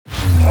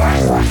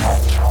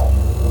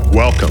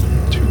Welcome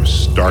to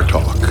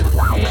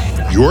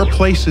StarTalk, your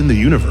place in the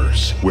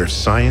universe where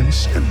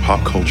science and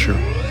pop culture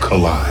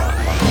collide.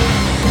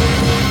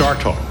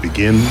 StarTalk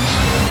begins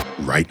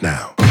right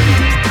now.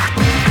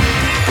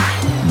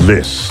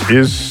 This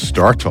is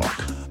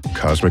StarTalk,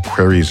 Cosmic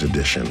Queries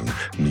Edition.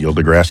 Neil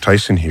deGrasse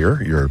Tyson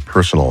here, your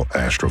personal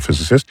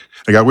astrophysicist.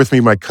 I got with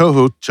me my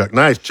co-host, Chuck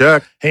Nice.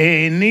 Chuck.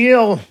 Hey,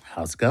 Neil.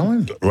 How's it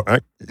going?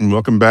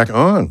 Welcome back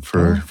on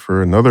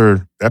for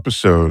another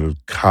episode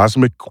of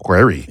Cosmic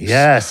Queries.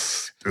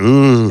 Yes.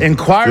 Ooh,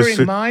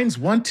 Inquiring minds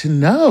want to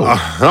know.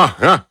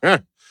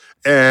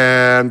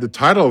 And the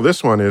title of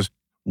this one is,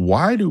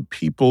 why do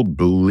people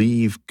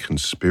believe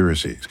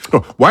conspiracies?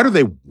 No, why do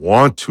they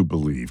want to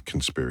believe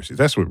conspiracies?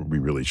 That's what we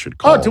really should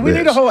call it. Oh, do we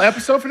need a whole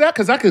episode for that?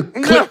 Because I could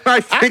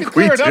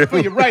clear, it up for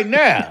you right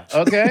now,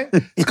 okay?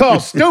 It's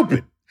called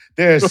stupid.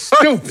 They're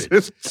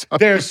stupid.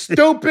 They're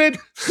stupid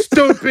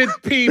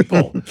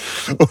people.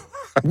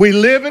 We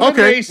live in a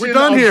nation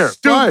of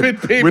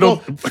stupid people.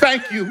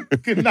 Thank you.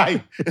 Good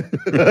night.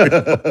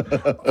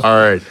 All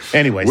right.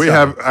 Anyway, we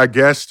have a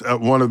guest,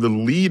 one of the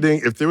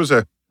leading, if there was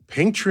a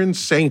patron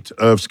saint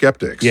of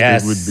skeptics,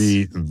 yes, it would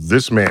be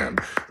this man,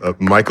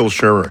 Michael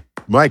Shermer.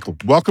 Michael,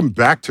 welcome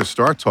back to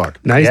StarTalk.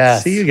 Nice to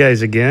see you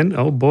guys again.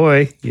 Oh,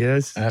 boy.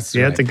 Yes. That's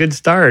right. It's a good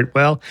start.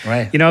 Well,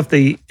 right. If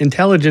the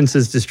intelligence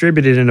is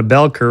distributed in a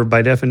bell curve,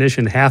 by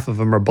definition, half of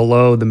them are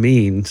below the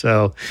mean.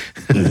 So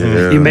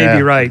you may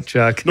be right,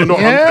 Chuck. No,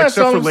 except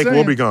for Lake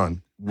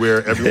Wobegon,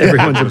 where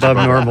everyone's above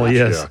normal,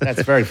 yes. Yeah.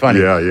 That's very funny.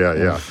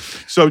 Yeah.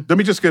 So let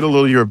me just get a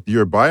little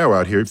your bio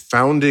out here.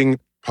 Founding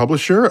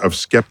publisher of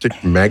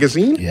Skeptic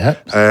Magazine.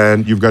 Yep.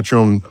 And you've got your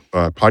own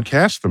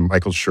podcast, The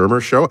Michael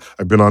Shermer Show.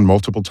 I've been on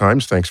multiple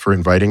times. Thanks for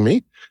inviting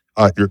me.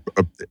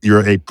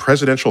 You're a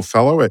presidential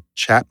fellow at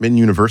Chapman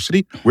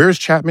University. Where is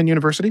Chapman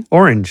University?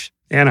 Orange,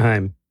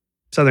 Anaheim,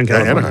 Southern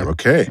California. Anaheim,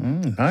 okay.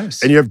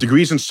 Nice. And you have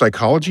degrees in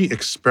psychology,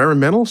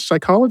 experimental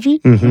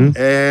psychology,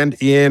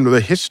 and in the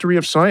history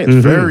of science.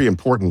 Very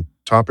important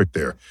topic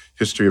there,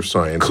 history of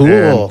science.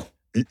 Cool.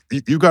 And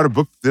you got a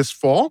book this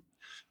fall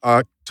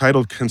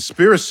titled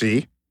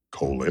Conspiracy,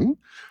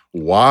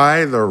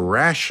 Why the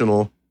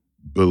Rational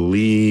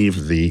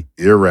Believe the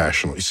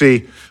Irrational. You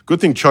see, good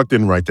thing Chuck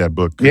didn't write that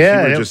book. Yeah.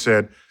 He would have just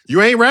said,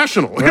 you ain't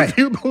rational if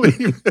you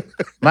believe it.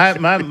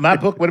 My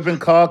book would have been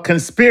called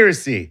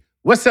Conspiracy.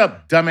 What's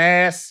up,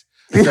 dumbass?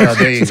 So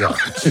there you go.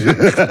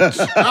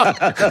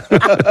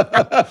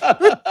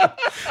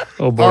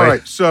 Oh, boy. All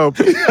right, so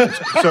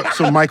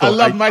Michael. I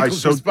love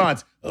Michael's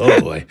response. Oh,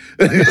 boy.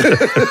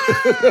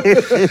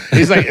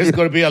 He's like, it's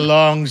going to be a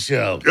long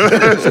show.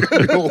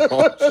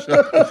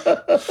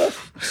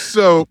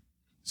 So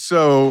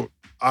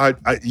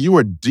you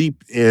are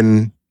deep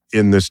in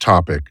this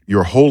topic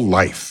your whole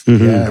life.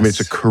 Yes. I mean, it's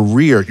a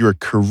career. You're a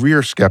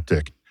career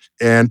skeptic.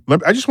 And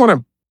I just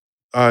want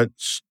to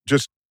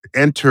just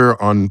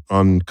enter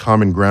on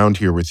common ground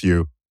here with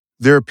you.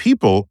 There are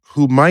people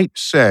who might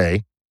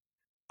say,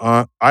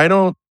 I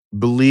don't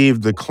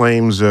believe the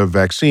claims of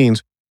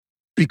vaccines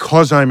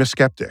because I'm a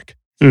skeptic,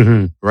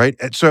 right?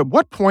 And so at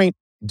what point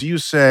do you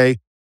say,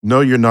 no,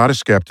 you're not a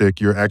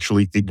skeptic, you're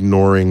actually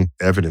ignoring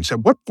evidence? At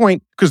what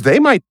point, because they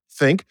might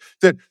think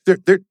that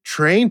they're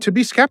trained to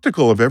be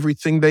skeptical of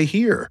everything they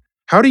hear.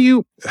 How do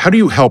you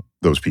help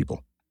those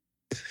people?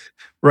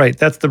 Right,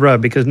 that's the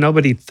rub, because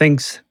nobody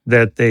thinks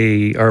that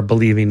they are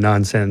believing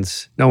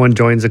nonsense. No one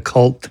joins a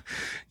cult.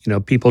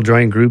 People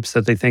join groups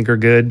that they think are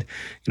good.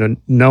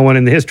 No one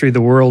in the history of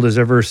the world has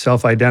ever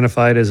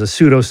self-identified as a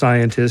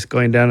pseudoscientist,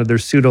 going down to their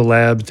pseudo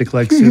labs to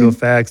collect pseudo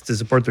facts to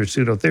support their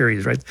pseudo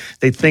theories, right?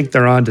 They think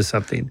they're onto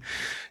something.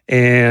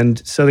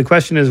 And so the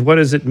question is, what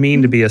does it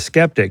mean to be a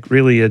skeptic?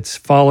 Really, it's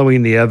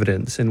following the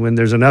evidence. And when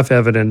there's enough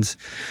evidence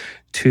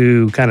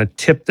to kind of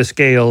tip the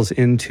scales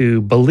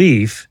into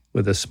belief,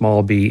 with a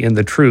small b, in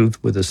the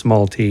truth with a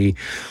small t,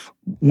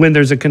 when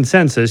there's a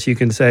consensus, you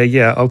can say,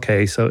 yeah,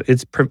 okay, so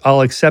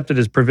I'll accept it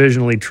as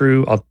provisionally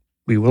true. I'll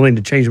be willing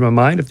to change my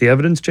mind if the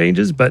evidence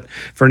changes, but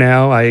for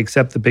now, I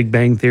accept the Big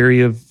Bang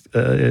theory and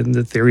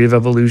the theory of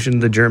evolution,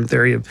 the germ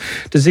theory of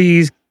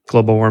disease.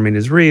 Global warming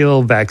is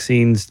real.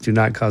 Vaccines do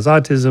not cause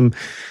autism,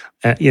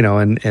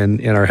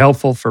 and are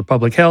helpful for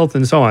public health,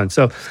 and so on.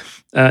 So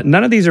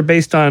none of these are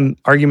based on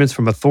arguments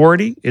from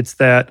authority. It's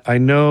that I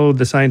know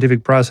the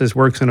scientific process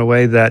works in a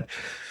way that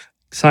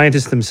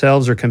scientists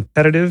themselves are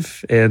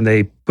competitive and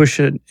they push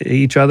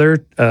each other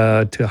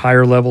to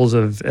higher levels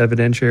of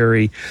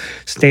evidentiary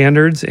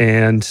standards.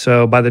 And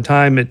so by the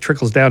time it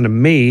trickles down to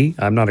me,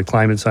 I'm not a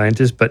climate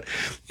scientist, but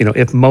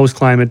if most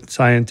climate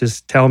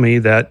scientists tell me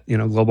that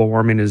global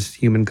warming is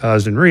human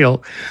caused and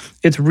real,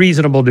 it's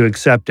reasonable to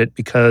accept it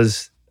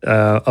because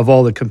of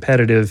all the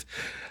competitive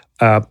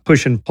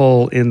push and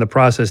pull in the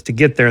process to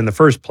get there in the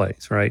first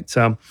place, right?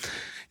 So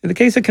in the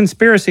case of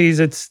conspiracies,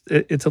 it's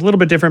a little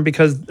bit different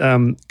because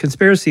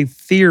conspiracy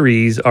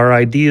theories are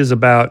ideas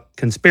about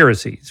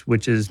conspiracies,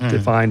 which is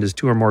defined as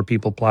two or more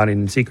people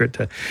plotting in secret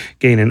to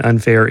gain an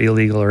unfair,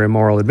 illegal, or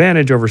immoral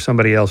advantage over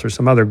somebody else or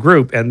some other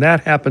group, and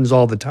that happens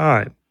all the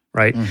time.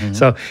 right?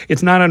 So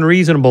it's not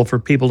unreasonable for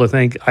people to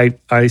think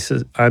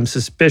I'm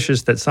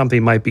suspicious that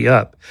something might be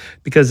up,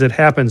 because it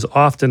happens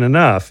often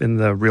enough in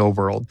the real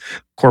world.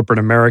 Corporate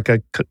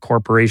America,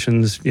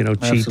 corporations,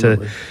 cheat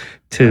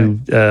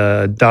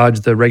to dodge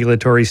the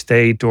regulatory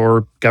state,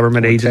 or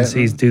government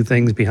agencies do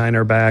things behind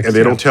our backs. And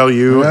they don't tell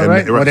you.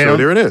 Right, right. So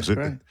there it is.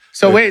 Right.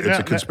 So wait, it's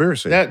a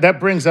conspiracy. That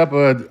brings up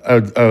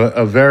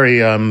a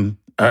very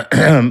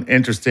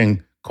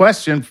interesting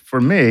question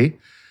for me.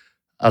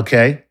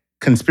 Okay,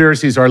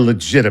 conspiracies are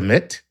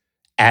legitimate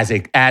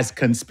as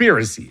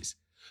conspiracies,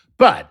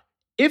 but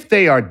if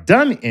they are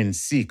done in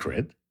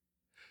secret,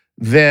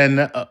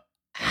 then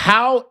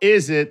how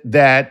is it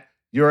that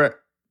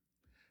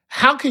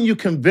how can you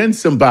convince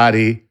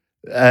somebody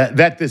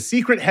that the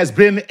secret has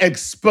been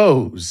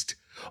exposed,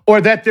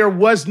 or that there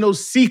was no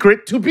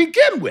secret to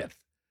begin with?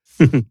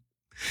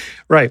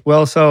 Right.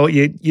 Well, so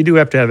you do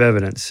have to have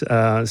evidence.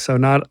 So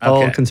not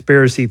all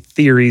conspiracy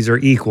theories are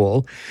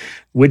equal.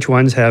 Which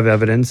ones have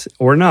evidence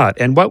or not?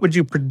 And what would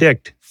you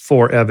predict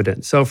for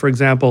evidence? So, for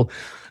example,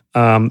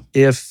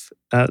 if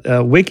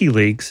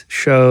WikiLeaks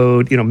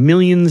showed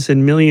millions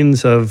and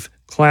millions of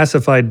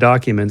classified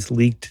documents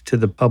leaked to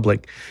the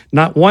public,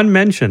 not one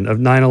mention of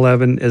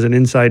 9/11 as an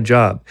inside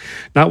job,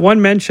 not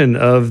one mention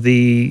of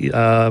the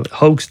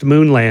hoaxed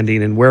moon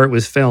landing and where it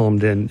was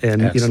filmed, and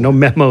no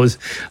memos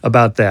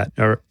about that,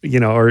 or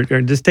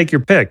just take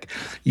your pick.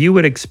 You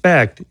would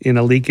expect in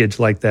a leakage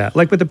like that,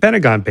 like with the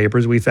Pentagon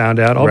Papers, we found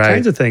out all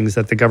kinds of things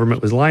that the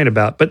government was lying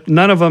about, but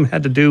none of them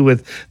had to do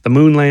with the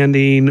moon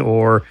landing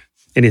or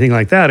anything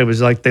like that. It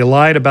was like they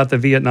lied about the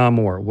Vietnam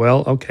War.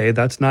 Well, okay,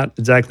 that's not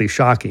exactly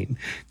shocking.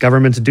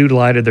 Governments do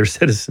lie to their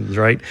citizens,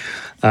 right?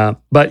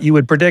 But you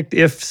would predict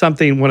if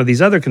one of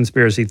these other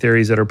conspiracy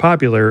theories that are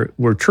popular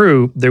were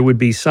true, there would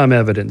be some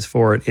evidence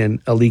for it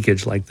in a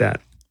leakage like that.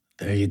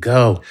 There you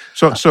go.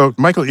 So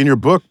Michael, in your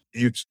book,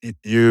 you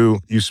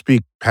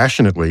speak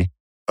passionately.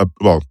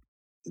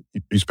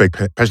 You speak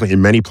passionately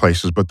in many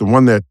places, but the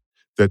one that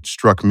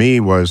struck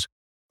me was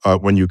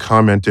when you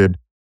commented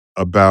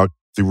about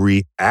the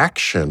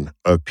reaction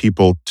of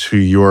people to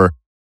your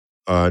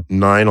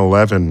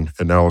 9/11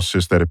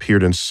 analysis that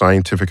appeared in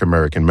Scientific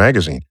American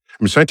magazine.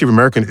 I mean, Scientific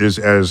American is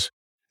as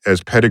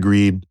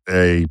pedigreed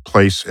a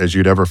place as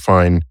you'd ever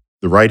find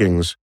the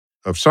writings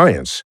of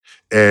science.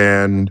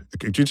 And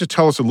could you just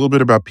tell us a little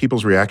bit about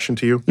people's reaction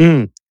to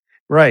you?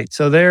 Right.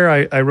 So there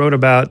I wrote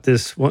about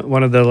this,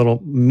 one of the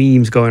little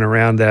memes going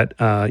around that,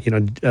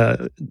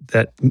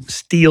 that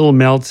steel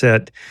melts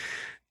at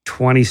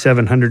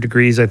 2,700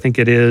 degrees, I think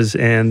it is,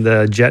 and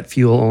the jet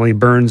fuel only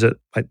burns at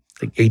like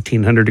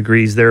 1,800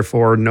 degrees.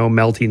 Therefore, no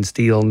melting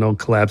steel, no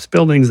collapsed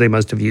buildings. They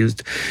must have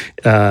used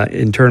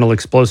internal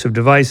explosive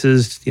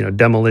devices,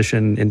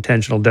 demolition,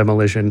 intentional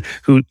demolition.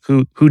 Who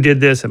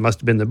did this? It must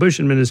have been the Bush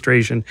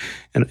administration,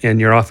 and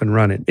you're off and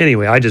running.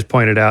 Anyway, I just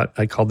pointed out,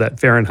 I called that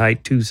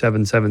Fahrenheit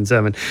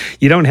 2777.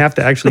 You don't have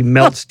to actually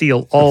melt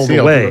steel all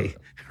the way,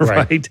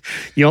 right?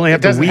 You only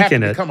have to weaken it. It doesn't have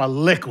to become a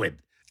liquid.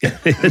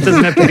 It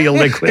doesn't have to be a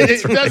liquid.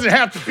 It doesn't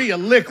have to be a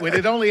liquid.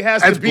 It only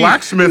has to be... As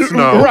blacksmiths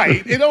know.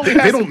 Right. It only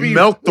has they don't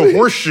melt the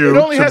horseshoe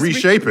to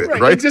reshape it,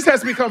 right? It just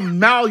has to become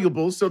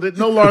malleable so that it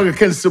no longer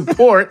can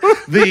support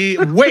the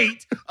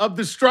weight of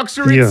the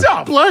structure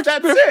itself.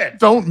 That's it.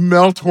 Don't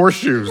melt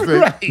horseshoes.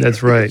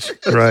 That's right.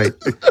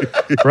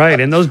 Right.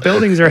 And those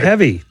buildings are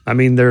heavy. I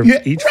mean,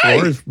 each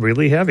floor is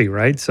really heavy,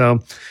 right?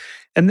 So...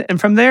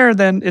 And from there,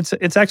 then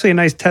it's actually a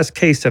nice test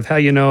case of how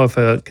you know if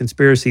a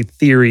conspiracy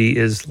theory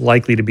is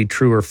likely to be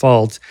true or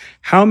false.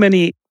 How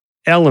many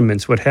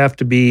elements would have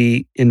to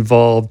be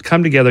involved,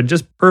 come together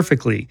just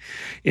perfectly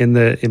in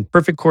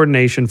perfect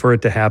coordination for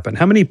it to happen?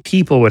 How many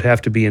people would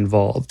have to be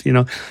involved?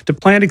 To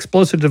plant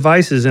explosive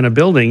devices in a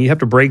building, you have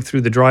to break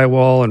through the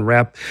drywall and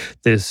wrap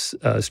this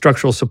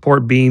structural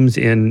support beams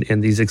in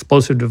these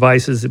explosive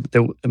devices.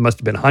 There must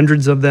have been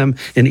hundreds of them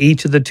in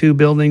each of the two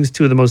buildings,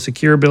 two of the most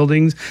secure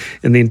buildings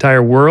in the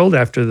entire world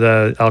after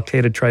the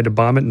Al-Qaeda tried to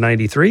bomb it in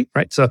 93,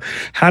 right? So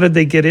how did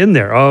they get in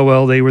there? Oh,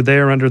 well, they were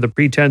there under the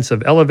pretense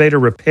of elevator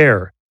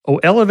repair. Oh,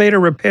 elevator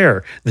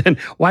repair. Then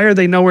why are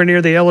they nowhere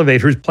near the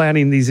elevators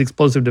planning these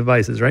explosive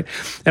devices, right?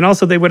 And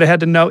also they would have had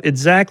to know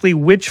exactly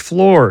which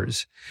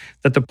floors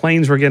that the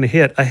planes were going to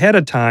hit ahead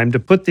of time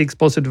to put the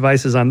explosive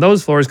devices on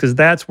those floors, because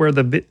that's where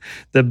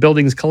the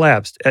buildings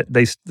collapsed.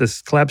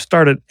 This collapse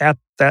started at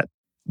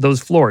those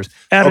floors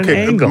at an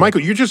angle.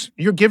 Michael,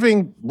 you're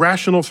giving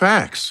rational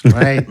facts.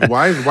 Right.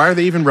 Why are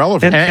they even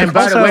relevant? And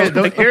by the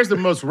way, here's the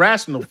most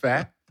rational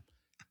fact.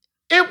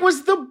 It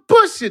was the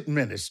Bush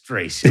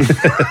administration.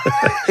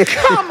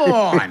 Come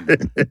on.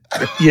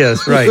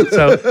 Yes, right.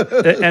 So,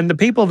 and the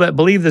people that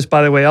believe this,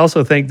 by the way,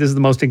 also think this is the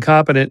most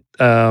incompetent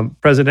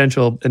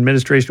presidential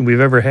administration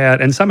we've ever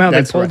had. And somehow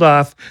they pulled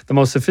off the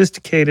most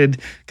sophisticated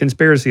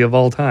conspiracy of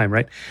all time,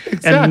 right?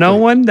 Exactly. And no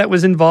one that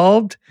was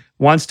involved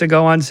wants to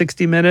go on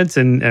 60 Minutes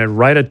and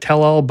write a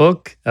tell-all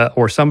book,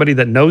 or somebody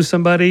that knows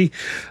somebody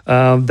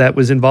that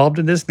was involved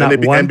in this,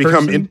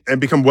 and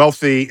become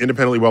wealthy,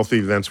 independently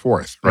wealthy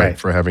thenceforth, right?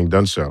 For having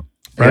done so.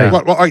 Right.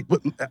 Well,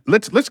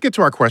 let's get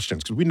to our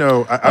questions because we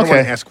know I don't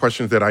want to ask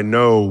questions that I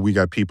know we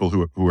got people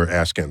who are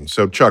asking.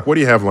 So, Chuck, what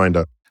do you have lined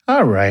up?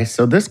 All right.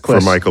 So this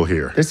question for Michael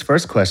here. This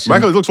first question.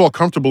 Michael, he looks all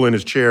comfortable in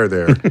his chair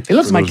there. He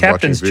looks my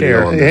captain's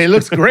chair. He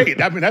looks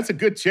great. I mean, that's a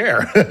good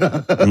chair.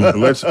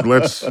 Let's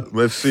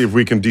see if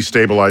we can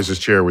destabilize his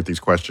chair with these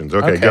questions.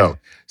 Okay, go.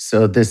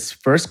 So this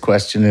first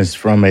question is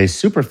from a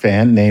super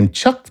fan named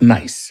Chuck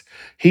Nice.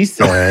 He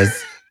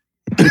says.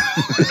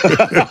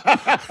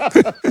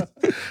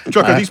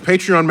 Chuck, are these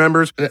Patreon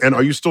members? And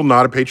are you still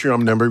not a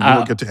Patreon member? We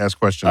don't get to ask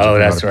questions. Oh,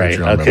 that's right.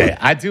 Okay,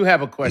 I do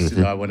have a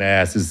question I want to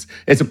ask.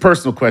 It's a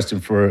personal question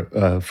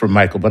for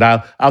Michael, but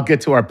I'll get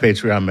to our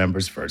Patreon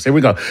members first. Here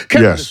we go.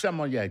 Kevin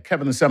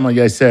the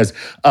Sommelier says,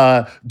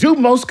 do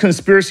most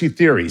conspiracy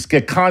theories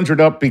get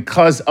conjured up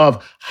because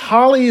of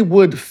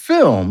Hollywood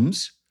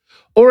films,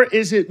 or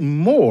is it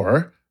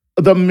more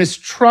the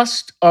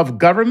mistrust of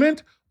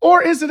government,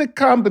 or is it a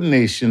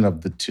combination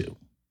of the two?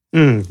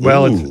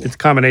 Well, it's a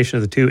combination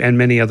of the two and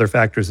many other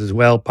factors as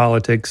well.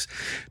 Politics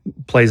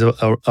plays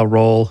a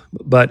role.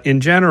 But in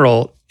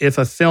general, if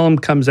a film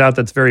comes out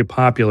that's very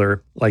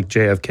popular, like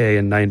JFK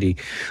in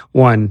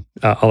 91,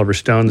 Oliver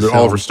Stone's film.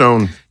 Oliver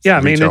Stone. Yeah,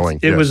 I mean,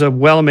 it was a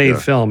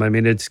well-made film. I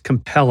mean, it's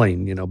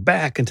compelling,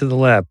 back and to the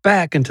left.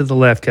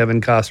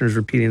 Kevin Costner's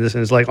repeating this,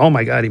 and it's like, oh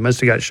my God, he must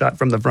have got shot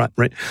from the front,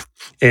 right?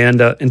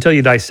 And until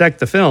you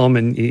dissect the film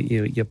and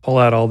you pull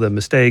out all the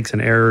mistakes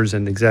and errors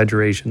and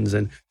exaggerations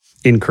and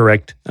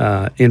incorrect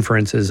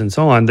inferences and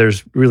so on,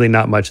 there's really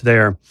not much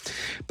there.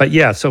 But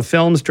yeah, so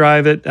films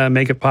drive it,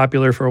 make it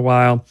popular for a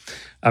while.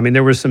 I mean,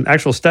 there were some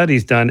actual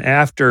studies done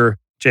after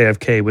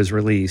JFK was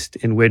released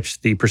in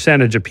which the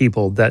percentage of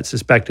people that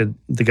suspected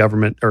the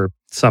government or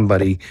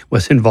somebody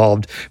was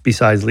involved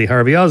besides Lee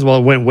Harvey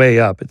Oswald went way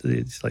up.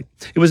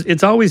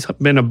 It's always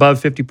been above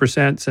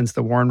 50% since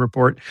the Warren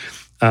Report.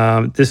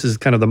 This is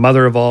kind of the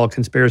mother of all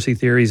conspiracy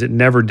theories. It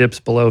never dips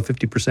below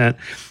 50%.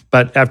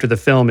 But after the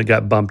film, it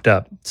got bumped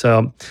up.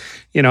 So,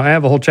 I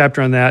have a whole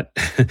chapter on that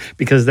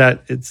because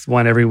it's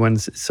one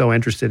everyone's so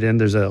interested in.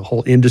 There's a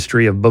whole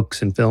industry of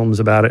books and films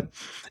about it.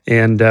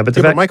 And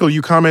but Michael,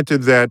 you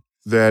commented that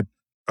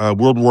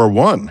World War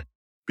I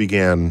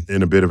began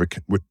in a bit of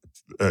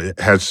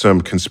has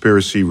some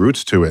conspiracy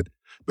roots to it,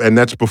 and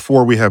that's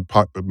before we have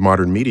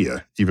modern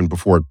media, even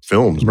before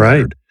films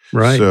mattered.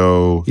 Right.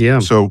 So yeah.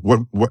 So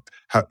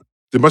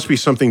there must be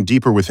something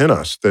deeper within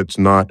us that's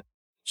not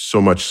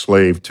so much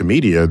slave to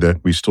media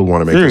that we still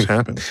want to make this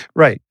happen.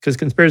 Right, because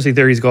conspiracy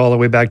theories go all the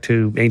way back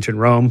to ancient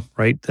Rome,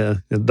 right?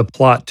 The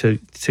plot to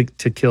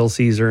kill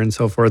Caesar and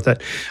so forth.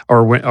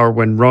 Or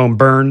when Rome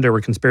burned, there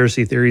were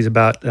conspiracy theories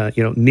about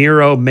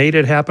Nero made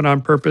it happen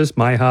on purpose,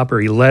 MyHop, or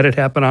he let it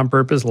happen on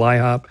purpose,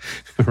 LIHOP,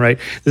 right?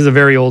 This is a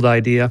very old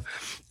idea.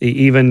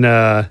 Even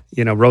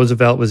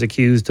Roosevelt was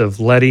accused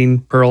of letting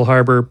Pearl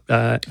Harbor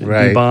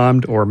be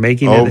bombed or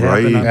making it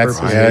happen on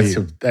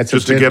purpose. That's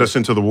just to get us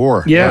into the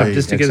war. Yeah,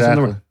 just to get us into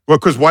the war. Well,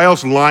 because why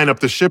else line up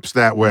the ships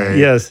that way?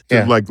 Yes,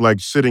 like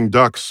sitting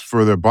ducks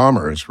for the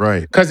bombers,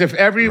 right? Because if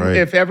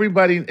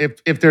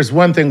there's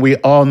one thing we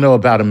all know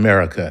about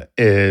America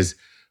is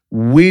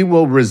we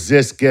will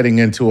resist getting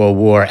into a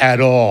war at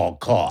all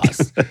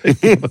costs.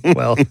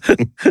 Well,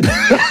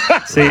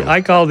 see,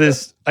 I call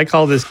this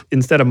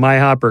instead of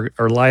MyHop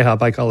or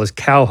LIHOP, I call this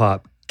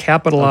CowHop,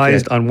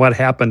 capitalized on what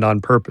happened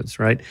on purpose,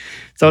 right?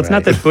 So it's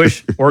not that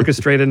Bush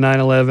orchestrated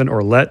 9/11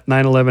 or let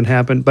 9/11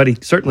 happen, but he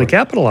certainly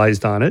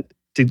capitalized on it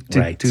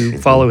to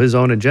follow his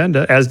own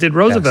agenda, as did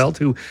Roosevelt,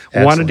 who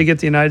wanted to get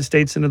the United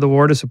States into the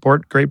war to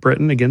support Great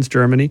Britain against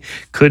Germany,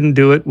 couldn't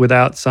do it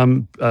without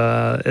some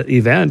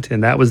event,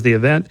 and that was the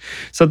event.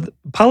 So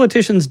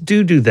politicians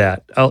do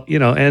that,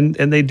 and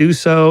they do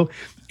so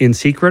in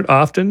secret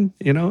often,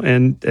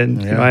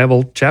 I have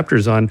whole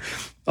chapters on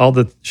all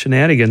the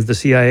shenanigans the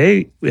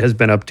CIA has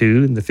been up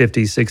to in the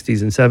 50s,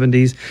 60s, and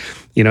 70s.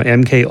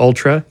 MK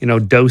Ultra,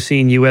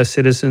 dosing U.S.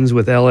 citizens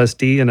with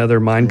LSD and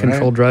other mind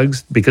control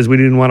drugs because we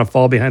didn't want to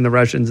fall behind the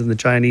Russians and the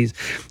Chinese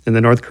and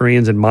the North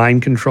Koreans in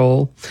mind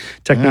control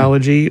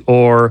technology,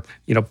 or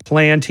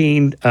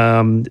planting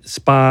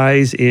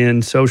spies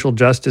in social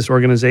justice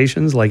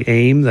organizations like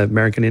AIM, the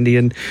American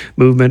Indian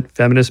movement,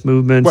 feminist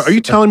movements. Well, are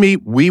you telling me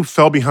we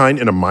fell behind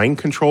in a mind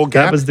control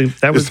gap? Is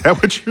that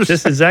what you're saying?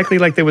 Just exactly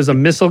like there was a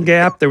missile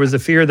gap. There was a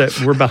fear that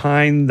we're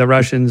behind the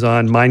Russians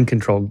on mind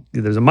control.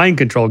 There's a mind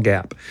control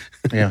gap.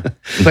 Yeah.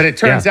 But it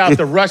turns out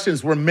the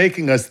Russians were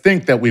making us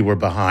think that we were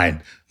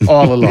behind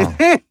all along.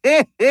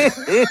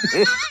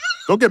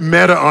 Don't get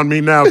meta on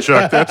me now,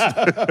 Chuck.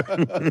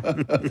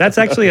 That's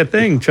actually a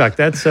thing, Chuck.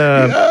 That's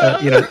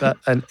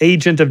an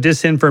agent of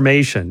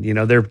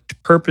disinformation. They're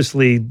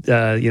purposely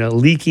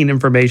leaking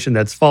information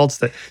that's false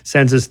that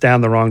sends us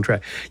down the wrong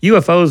track.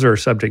 UFOs are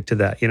subject to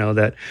that.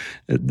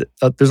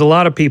 There's a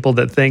lot of people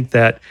that think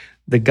that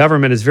the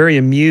government is very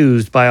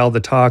amused by all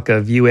the talk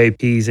of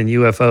UAPs and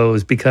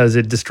UFOs because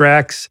it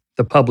distracts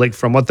the public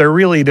from what they're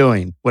really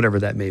doing, whatever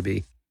that may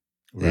be.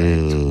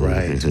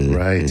 Right.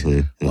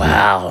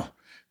 Wow.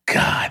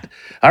 God.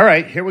 All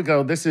right, here we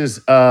go. This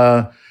is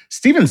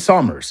Stephen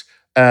Sommers.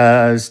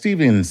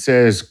 Steven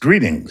says,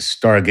 greetings,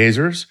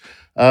 stargazers.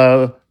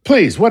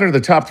 Please, what are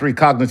the top 3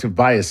 cognitive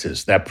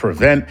biases that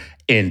prevent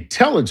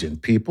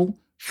intelligent people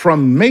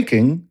from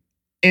making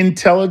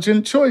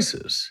intelligent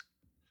choices?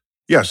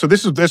 Yeah, so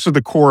this is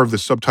the core of the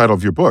subtitle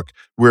of your book,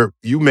 where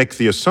you make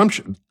the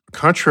assumption,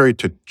 contrary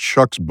to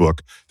Chuck's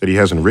book that he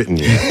hasn't written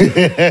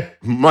yet,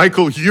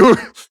 Michael, you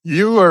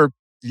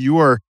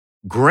are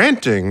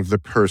granting the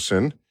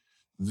person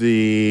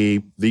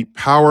the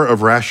power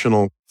of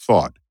rational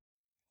thought,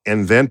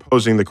 and then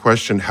posing the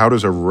question: how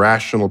does a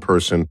rational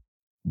person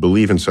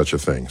believe in such a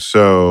thing?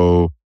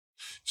 So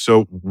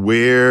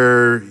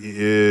where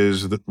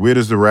does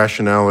the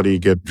rationality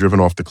get driven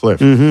off the cliff?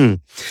 Mm-hmm.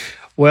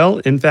 Well,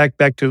 in fact,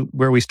 back to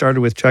where we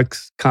started with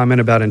Chuck's comment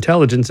about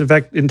intelligence. In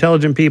fact,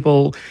 intelligent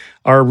people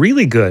are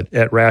really good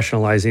at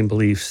rationalizing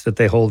beliefs that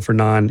they hold for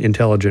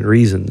non-intelligent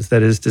reasons.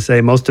 That is to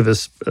say, most of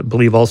us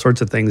believe all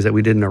sorts of things that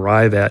we didn't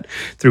arrive at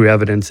through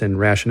evidence and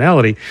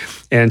rationality.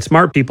 And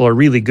smart people are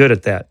really good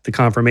at that. The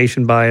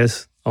confirmation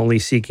bias, only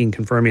seeking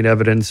confirming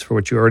evidence for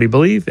what you already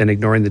believe and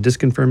ignoring the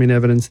disconfirming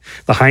evidence.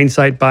 The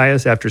hindsight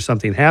bias, after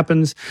something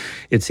happens,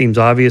 it seems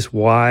obvious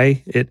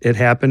why it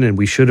happened and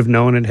we should have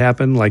known it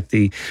happened, like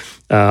the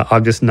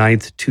August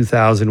 9th,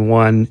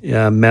 2001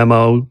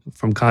 memo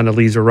from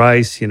Condoleezza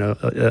Rice,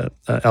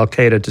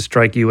 Al-Qaeda to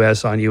strike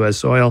U.S. on U.S.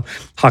 soil.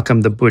 How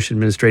come the Bush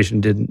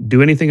administration didn't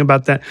do anything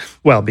about that?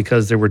 Well,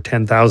 because there were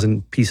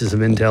 10,000 pieces of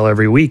intel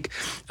every week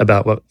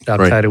about what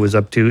Al-Qaeda was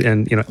up to.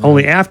 And,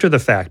 only after the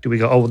fact do we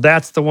go, oh, well,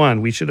 that's the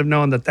one. We should have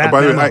known that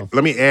by the way,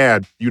 let me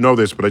add,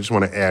 this, but I just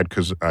want to add,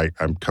 because I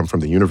come from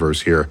the universe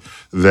here,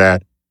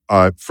 that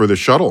for the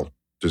shuttle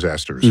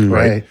disasters,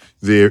 right?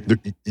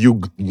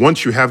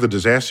 Once you have the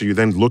disaster, you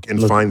then look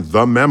and find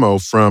the memo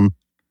from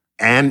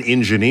an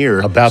engineer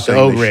about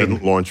saying they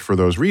shouldn't launch for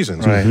those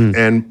reasons. Right.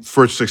 And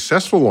for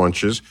successful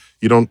launches,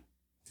 you don't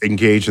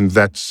engage in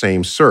that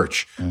same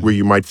search, where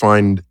you might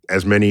find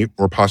as many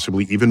or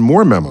possibly even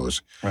more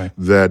memos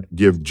that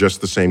give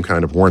just the same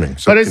kind of warning.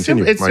 So but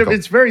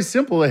it's very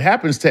simple. It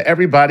happens to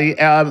everybody,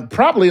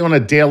 probably on a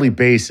daily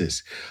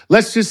basis.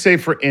 Let's just say,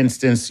 for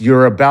instance,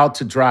 you're about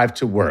to drive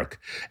to work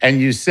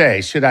and you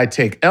say, should I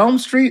take Elm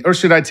Street or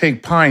should I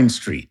take Pine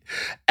Street?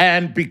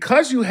 And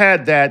because you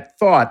had that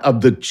thought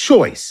of the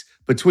choice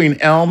between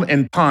Elm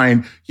and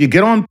Pine, you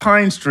get on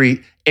Pine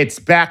Street, it's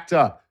backed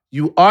up.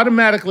 You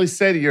automatically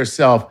say to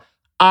yourself,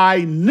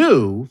 I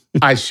knew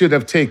I should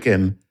have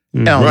taken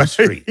Elm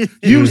Street.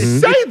 You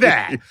say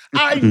that.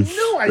 I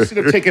knew I should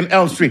have taken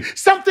Elm Street.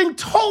 Something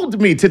told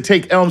me to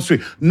take Elm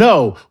Street.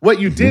 No, what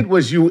you did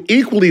was you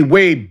equally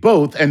weighed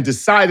both and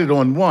decided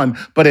on one.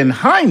 But in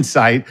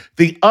hindsight,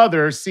 the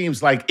other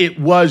seems like it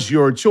was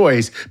your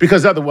choice,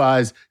 because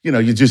otherwise,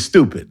 you're just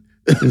stupid.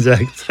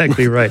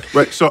 Exactly right.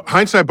 Right. So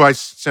hindsight bias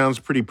sounds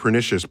pretty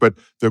pernicious, but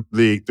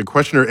the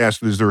questioner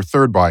asked, is there a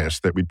third bias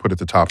that we'd put at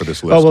the top of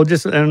this list? Oh,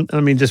 well,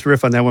 let me just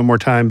riff on that one more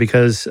time,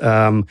 because,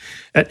 and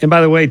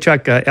by the way,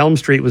 Chuck, Elm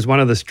Street was one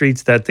of the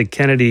streets that the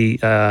Kennedy,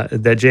 that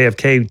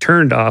JFK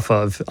turned off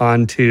of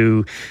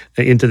into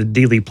the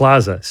Dealey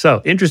Plaza.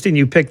 So interesting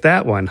you picked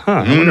that one,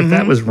 huh? I wonder if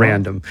that was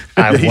random.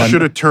 He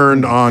should have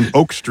turned on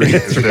Oak Street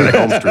instead of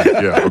Elm Street.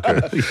 Yeah,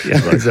 okay.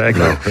 Yeah, right.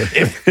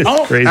 Exactly.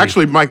 No. Crazy.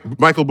 Actually,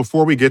 Michael,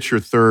 before we get your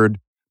third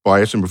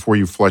bias and before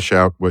you flesh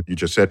out what you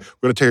just said,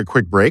 we're going to take a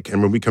quick break.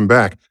 And when we come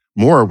back,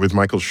 more with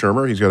Michael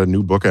Shermer. He's got a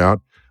new book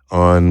out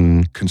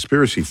on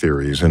conspiracy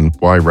theories and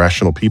why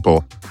rational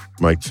people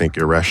might think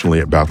irrationally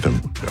about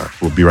them.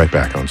 We'll be right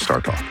back on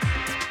StarTalk.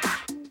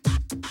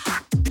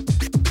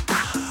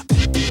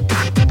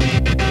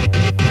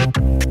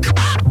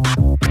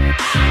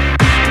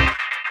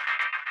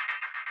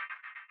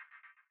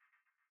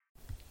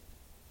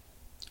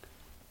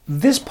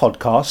 This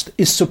podcast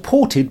is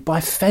supported by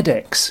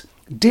FedEx.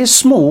 Dear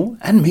small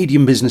and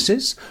medium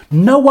businesses,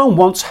 no one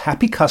wants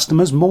happy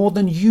customers more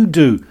than you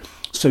do.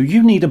 So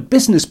you need a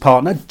business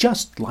partner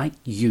just like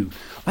you,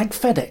 like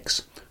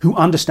FedEx, who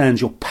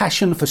understands your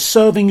passion for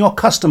serving your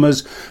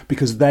customers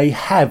because they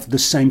have the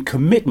same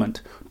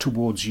commitment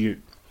towards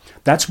you.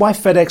 That's why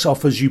FedEx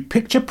offers you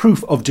picture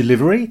proof of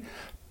delivery,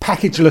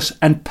 packageless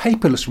and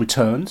paperless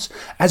returns,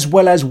 as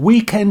well as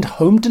weekend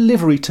home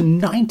delivery to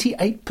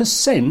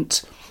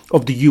 98%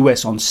 of the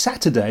US on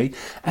Saturday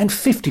and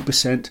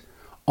 50%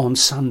 on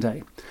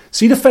Sunday.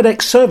 See the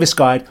FedEx service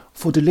guide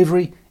for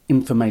delivery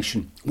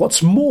information.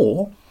 What's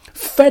more,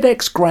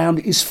 FedEx Ground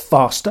is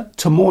faster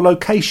to more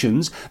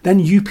locations than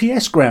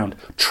UPS Ground.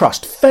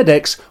 Trust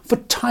FedEx for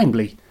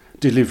timely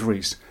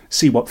deliveries.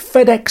 See what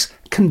FedEx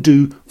can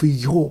do for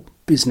your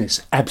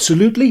business.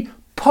 Absolutely,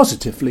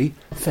 positively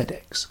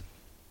FedEx.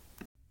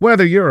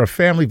 Whether you're a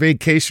family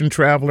vacation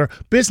traveler,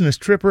 business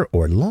tripper,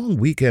 or long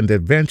weekend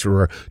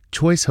adventurer,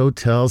 Choice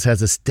Hotels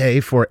has a stay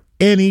for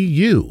any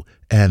you.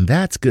 And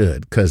that's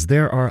good, because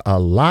there are a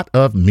lot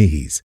of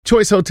me's.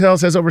 Choice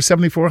Hotels has over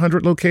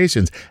 7,400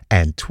 locations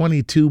and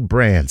 22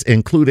 brands,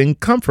 including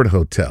Comfort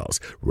Hotels,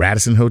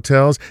 Radisson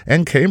Hotels,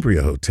 and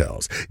Cambria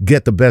Hotels.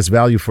 Get the best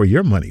value for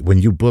your money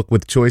when you book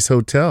with Choice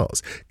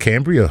Hotels.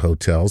 Cambria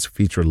Hotels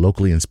feature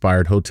locally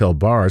inspired hotel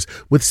bars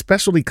with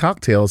specialty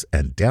cocktails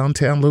and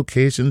downtown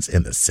locations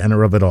in the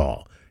center of it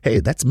all. Hey,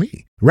 that's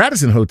me.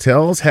 Radisson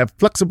Hotels have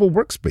flexible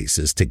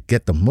workspaces to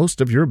get the most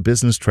of your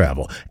business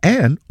travel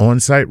and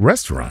on-site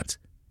restaurants.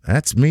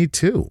 That's me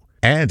too.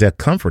 And at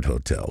Comfort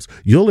Hotels,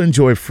 you'll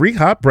enjoy free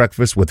hot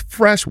breakfast with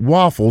fresh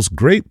waffles,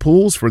 great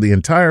pools for the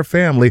entire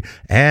family,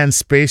 and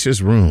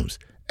spacious rooms.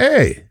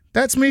 Hey,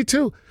 that's me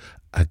too.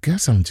 I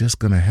guess I'm just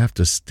going to have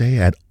to stay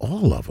at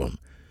all of them.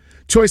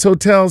 Choice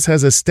Hotels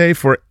has a stay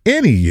for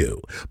any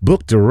you.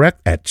 Book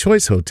direct at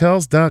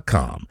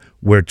choicehotels.com,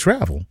 where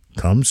travel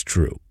comes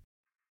true.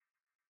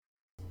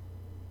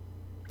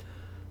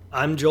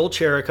 I'm Joel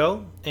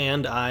Cherico,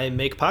 and I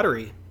make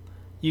pottery.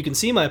 You can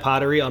see my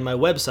pottery on my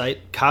website,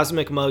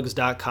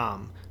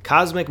 cosmicmugs.com.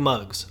 Cosmic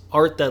Mugs,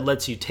 art that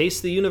lets you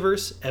taste the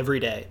universe every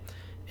day.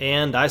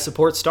 And I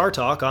support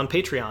StarTalk on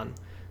Patreon.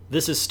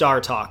 This is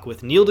StarTalk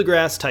with Neil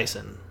deGrasse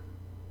Tyson.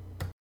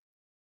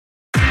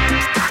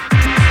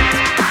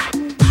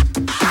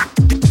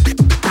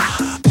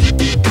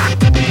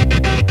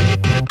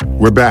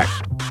 We're back.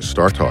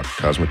 StarTalk,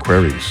 Cosmic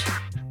Queries.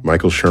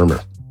 Michael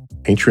Shermer,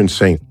 patron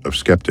saint of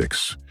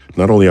skeptics,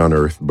 not only on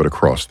Earth, but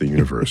across the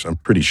universe. I'm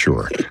pretty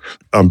sure.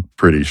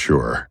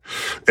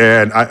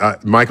 And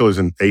Michael is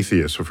an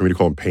atheist, so for me to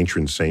call him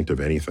patron saint of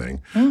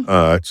anything.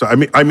 So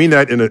I mean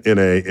that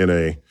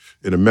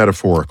in a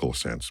metaphorical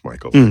sense,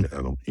 Michael. I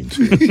don't mean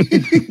to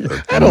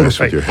mess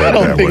with your head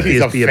that way.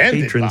 He's be a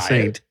patron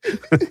saint.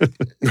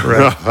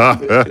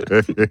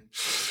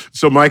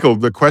 So, Michael,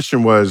 the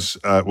question was,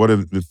 what are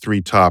the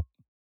three top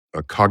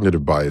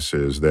cognitive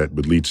biases that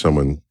would lead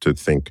someone to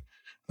think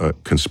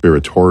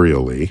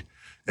conspiratorially?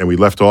 And we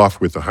left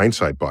off with the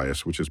hindsight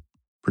bias, which is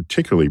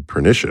particularly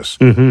pernicious,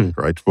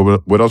 right?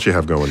 What else you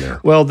have going there?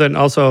 Well, then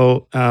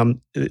also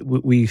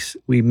we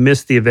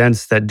missed the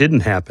events that didn't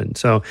happen.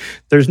 So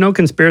there's no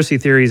conspiracy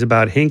theories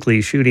about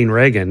Hinckley shooting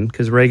Reagan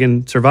because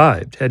Reagan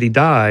survived. Had he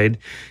died,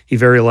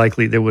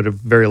 there would have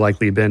very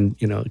likely been,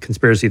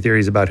 conspiracy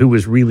theories about who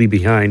was really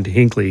behind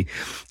Hinckley,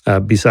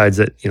 besides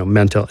that,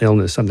 mental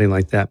illness, something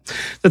like that.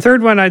 The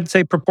third one, I'd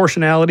say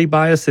proportionality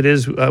bias. It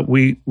is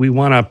we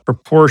want to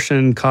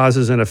proportion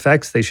causes and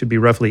effects. They should be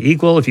roughly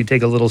equal. If you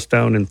take a little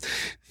stone and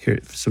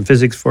here's some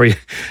physics for you,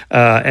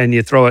 and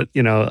you throw it,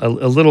 a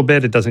little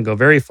bit, it doesn't go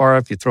very far.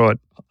 If you throw it,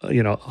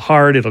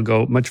 hard, it'll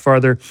go much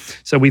farther.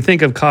 So we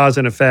think of cause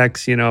and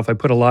effects. If I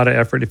put a lot of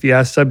effort, if you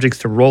ask subjects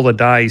to roll a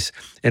dice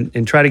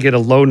and try to get a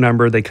low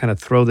number, they kind of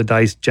throw the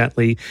dice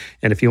gently.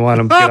 And if you want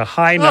them to get a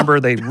high number,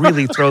 they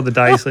really throw the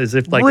dice as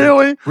if like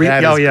really. Great.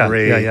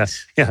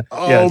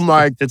 Oh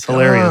my God. It's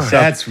hilarious. So,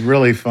 that's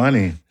really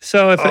funny.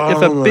 So if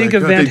a big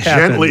event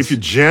happens, if you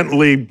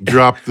gently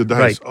drop the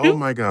dice, right. Oh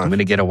my God, I'm going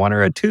to get a 1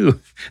 or a 2.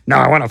 No,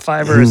 I want a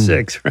 5 or a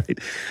 6, right?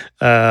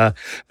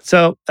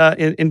 So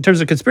in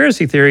terms of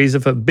conspiracy theories,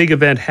 if a big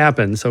event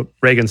happens, so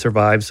Reagan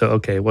survived, so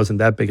okay, it wasn't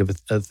that big of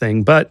a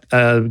thing, but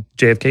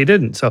JFK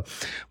didn't. So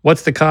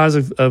what's the cause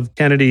of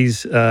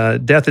Kennedy's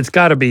death? It's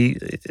got to be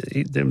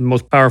the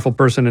most powerful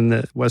person in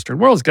the Western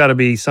world. It's got to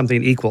be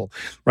something equal,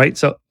 right?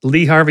 So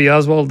Lee Harvey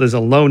Oswald is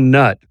a lone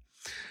nut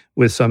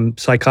with some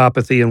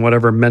psychopathy and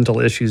whatever mental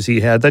issues he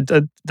had.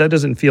 That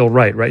doesn't feel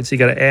right? So you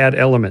got to add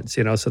elements,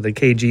 so the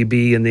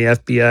KGB and the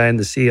FBI and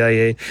the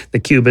CIA, the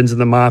Cubans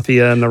and the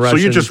mafia and the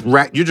Russians.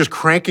 So you're just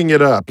cranking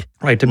it up,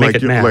 right, to make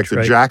it match, like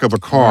the jack of a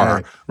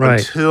car,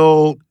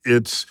 until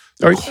it's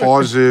the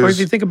causes. Or if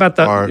you think about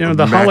the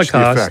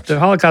Holocaust, the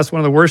Holocaust, one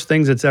of the worst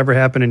things that's ever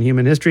happened in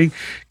human history,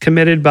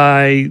 committed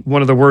by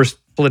one of the worst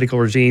political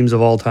regimes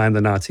of all time,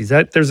 the Nazis.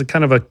 There's a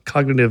kind of a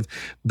cognitive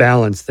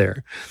balance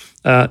there.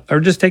 Or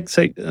just take,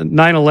 say,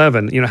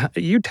 9/11.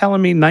 You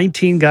telling me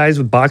 19 guys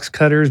with box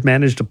cutters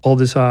managed to pull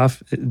this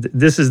off?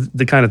 This is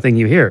the kind of thing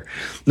you hear.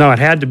 No, it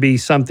had to be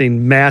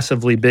something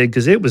massively big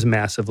because it was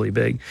massively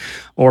big.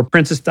 Or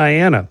Princess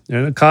Diana,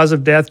 cause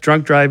of death,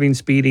 drunk driving,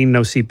 speeding,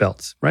 no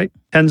seatbelts, right?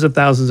 Tens of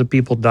thousands of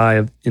people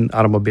die in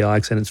automobile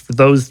accidents for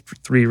those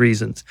 3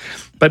 reasons.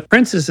 But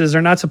princesses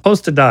are not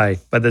supposed to die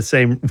by the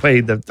same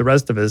way that the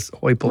rest of us,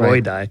 hoi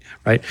polloi, die,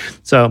 right?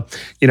 So,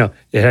 it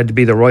had to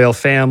be the royal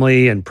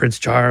family and Prince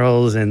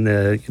Charles and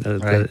the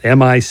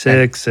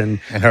MI6 and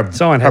her,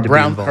 so on. Had to be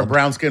involved. Her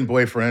brown-skinned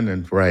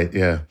boyfriend right,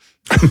 yeah.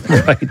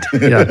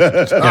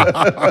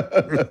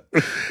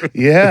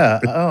 Yeah.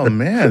 Oh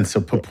man. So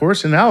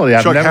proportionality.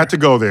 Chuck had to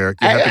go there.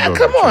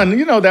 Come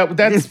on.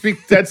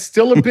 That's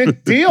still a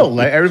big deal.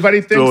 Like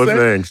everybody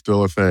thinks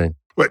still a thing.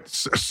 But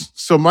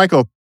so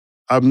Michael,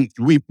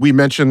 we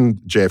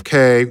mentioned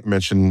JFK,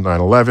 mentioned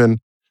 9/11.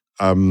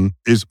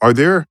 Are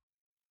there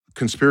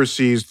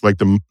conspiracies, like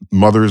the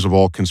mothers of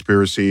all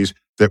conspiracies,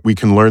 that we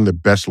can learn the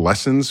best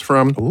lessons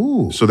from,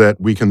 so that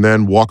we can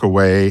then walk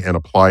away and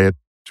apply it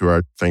to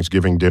our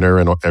Thanksgiving dinner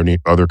and any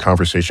other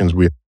conversations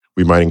we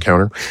we might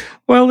encounter?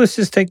 Well, let's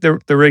just take the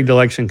rigged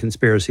election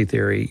conspiracy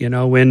theory.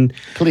 When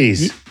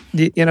please.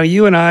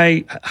 You and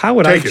I, how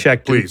would I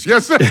check? Please.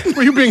 Yes.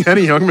 Were you being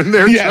Henny Youngman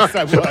there? Yes,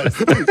 I was.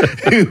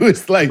 He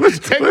was like,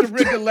 take the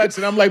rigged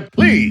election. I'm like,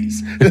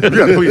 please. Yeah,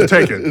 please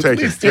take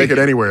it. Take it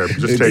anywhere.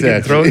 Just take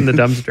it. Throw it in the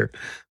dumpster.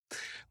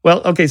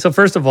 Well, okay, so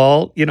first of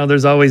all,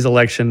 there's always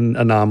election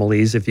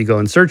anomalies if you go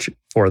and search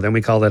for them.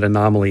 We call that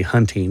anomaly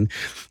hunting.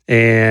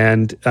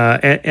 And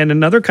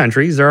in other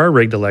countries, there are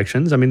rigged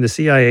elections. I mean, the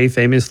CIA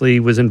famously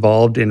was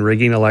involved in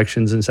rigging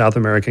elections in South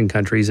American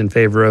countries in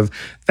favor of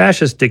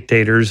fascist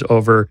dictators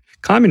over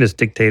communist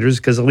dictators,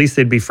 because at least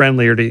they'd be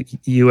friendlier to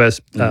U.S.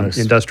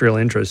 Industrial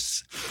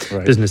interests,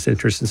 business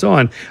interests, and so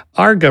on.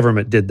 Our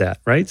government did that,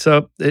 right?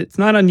 So it's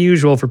not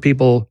unusual for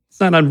people. It's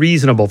not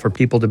unreasonable for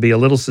people to be a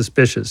little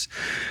suspicious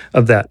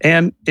of that.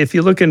 And if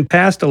you look in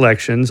past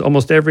elections,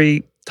 almost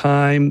every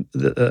time,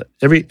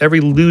 every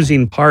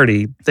losing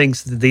party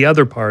thinks that the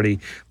other party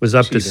was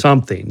up to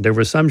something. There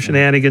was some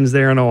shenanigans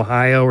there in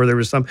Ohio, or there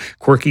was some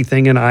quirky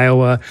thing in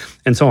Iowa,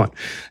 and so on.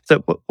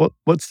 So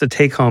what's the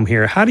take home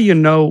here? How do you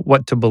know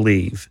what to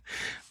believe?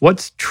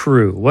 What's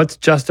true? What's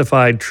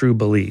justified true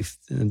belief?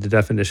 The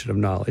definition of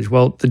knowledge.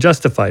 Well, the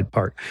justified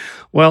part.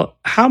 Well,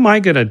 how am I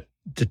going to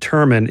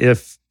determine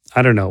if,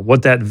 I don't know,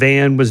 what that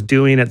van was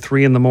doing at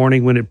 3 a.m.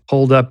 when it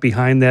pulled up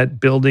behind that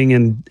building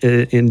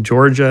in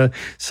Georgia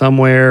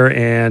somewhere,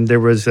 and there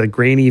was a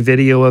grainy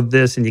video of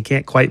this, and you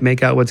can't quite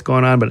make out what's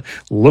going on, but it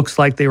looks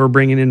like they were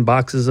bringing in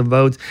boxes of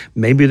votes.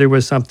 Maybe there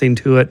was something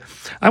to it.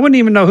 I wouldn't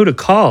even know who to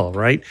call,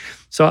 right?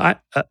 So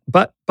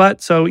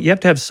so you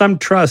have to have some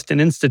trust in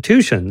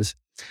institutions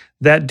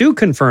that do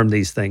confirm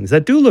these things,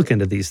 that do look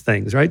into these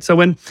things, right? So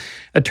when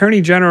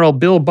Attorney General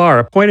Bill Barr,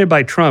 appointed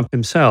by Trump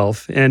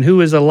himself, and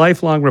who is a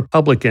lifelong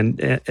Republican,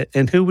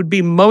 and who would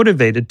be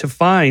motivated to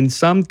find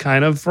some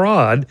kind of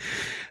fraud,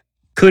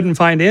 couldn't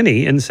find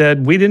any, and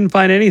said, we didn't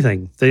find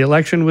anything. The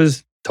election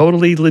was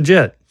totally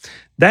legit.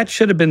 That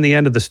should have been the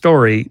end of the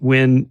story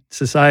when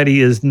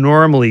society is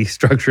normally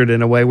structured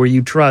in a way where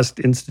you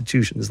trust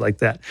institutions like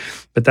that.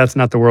 But that's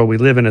not the world we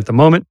live in at the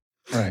moment.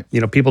 Right.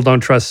 People don't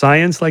trust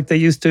science like they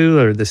used to,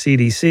 or the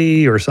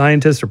CDC, or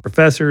scientists, or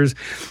professors,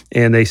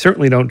 and they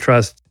certainly don't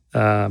trust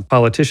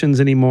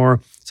politicians anymore.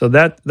 So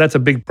that's a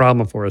big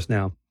problem for us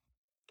now.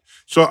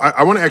 So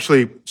I want to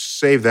actually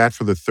save that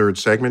for the third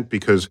segment,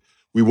 because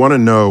we want to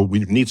know, we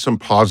need some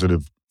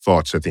positive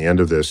thoughts at the end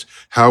of this.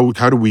 How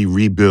do we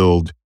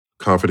rebuild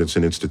confidence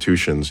in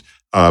institutions?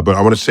 But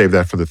I want to save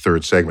that for the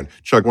third segment.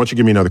 Chuck, why don't you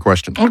give me another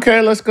question?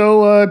 Okay, let's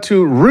go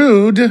to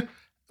Ruud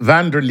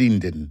van der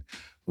Linden.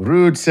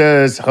 Ruud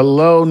says,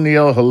 hello,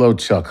 Neil. Hello,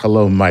 Chuck.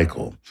 Hello,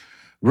 Michael.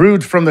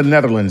 Ruud from the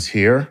Netherlands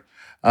here.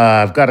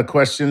 I've got a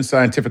question.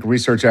 Scientific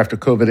research after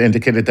COVID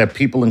indicated that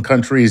people in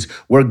countries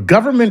where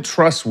government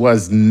trust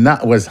was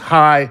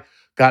high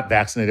got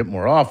vaccinated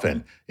more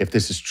often. If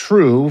this is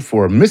true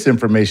for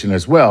misinformation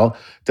as well,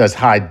 does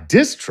high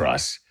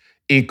distrust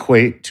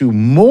equate to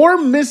more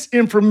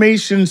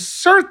misinformation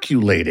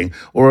circulating?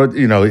 Or,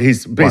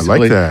 he's basically, I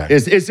like that.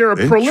 Is there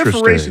a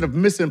proliferation of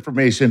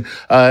misinformation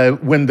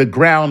when the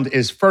ground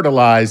is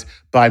fertilized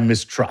by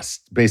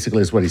mistrust?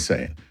 Basically is what he's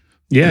saying.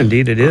 Yeah,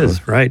 indeed it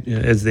is, right?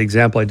 As the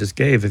example I just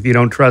gave, if you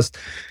don't trust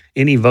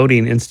any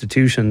voting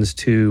institutions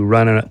to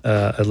run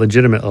a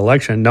legitimate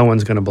election, no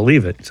one's going to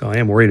believe it. So I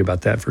am worried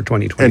about that for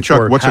 2024. And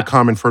Chuck, what's a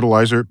common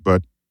fertilizer?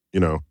 But,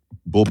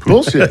 bull poop.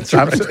 Bullshit.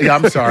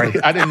 I'm sorry.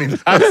 I didn't mean,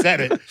 I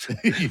said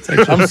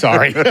it. I'm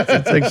sorry.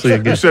 That's actually a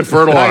good. You said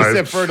fertilizer. I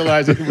said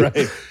fertilizer,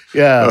 right.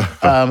 Yeah.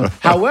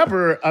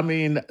 However, I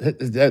mean,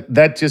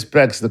 that just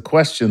begs the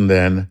question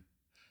then,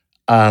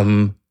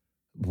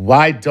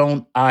 why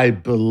don't I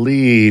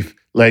believe,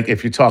 like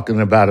if you're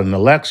talking about an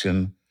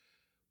election,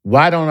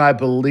 why don't I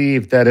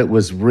believe that it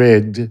was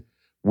rigged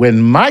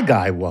when my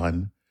guy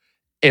won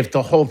if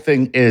the whole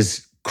thing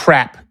is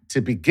crap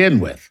to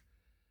begin with?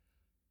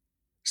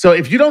 So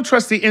if you don't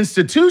trust the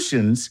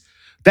institutions,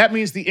 that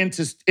means the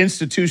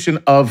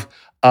institution of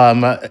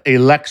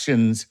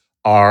elections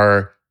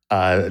are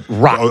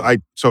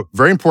rotten. So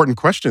very important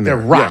question there.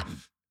 They're rotten.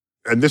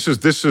 Yeah. And this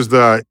is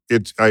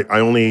I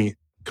only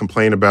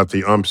complain about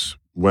the umps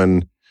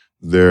when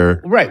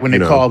they're right, when they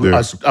call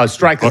a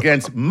strike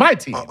against my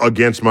team.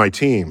 Against my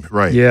team,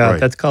 right. Yeah, right,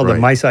 that's called the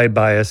my side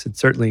bias. It's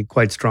certainly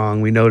quite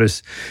strong. We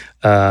notice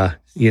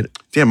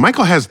Damn,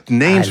 Michael has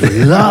names for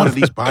a lot of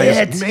these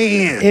biases.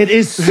 Man, it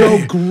is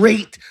so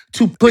great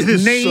to put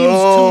names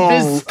to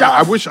this stuff.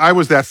 I wish I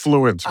was that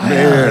fluent.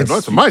 Man,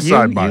 that's my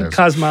side bias. You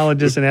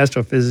cosmologists and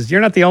astrophysicists,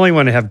 you're not the only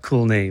one to have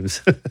cool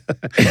names.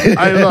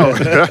 I know.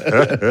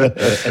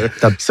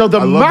 So the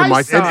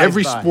my side and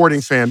every bias.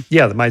 Sporting fan,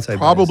 the my side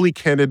probably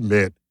can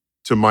admit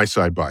to my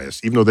side bias,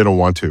 even though they don't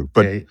want to.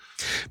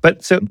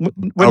 But so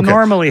what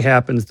normally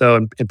happens, though,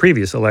 in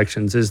previous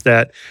elections is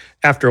that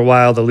after a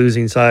while, the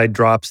losing side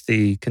drops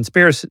the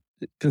conspiracy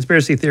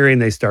conspiracy theory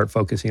and they start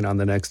focusing on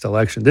the next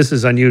election. This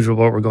is unusual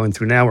what we're going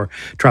through now, where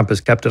Trump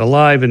has kept it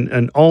alive,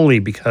 and only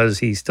because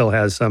he still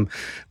has some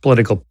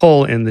political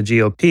pull in the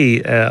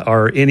GOP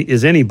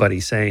is anybody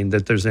saying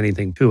that there's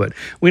anything to it.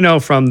 We know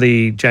from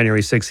the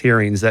January 6th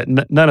hearings that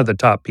none of the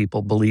top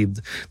people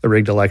believed the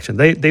rigged election.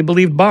 They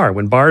believed Barr.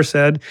 When Barr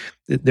said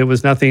there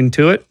was nothing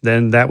to it,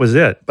 then that was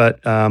it. But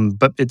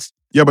it's...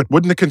 Yeah, but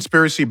wouldn't the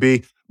conspiracy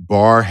be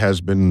Barr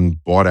has been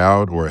bought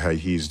out, or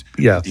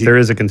there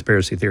is a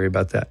conspiracy theory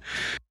about that.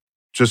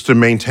 Just to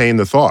maintain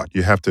the thought,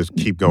 you have to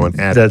keep going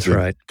at That's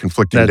right.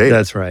 Conflicting data.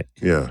 That's right.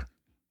 Yeah.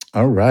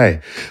 All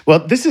right.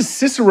 Well, this is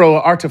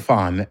Cicero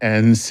Artefon,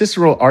 and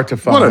Cicero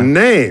Artefon. What a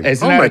name!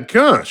 My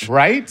gosh!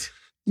 Right?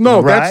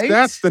 No, right?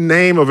 that's the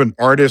name of an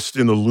artist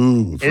in the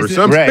Louvre or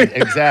something. Right,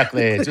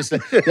 exactly. Just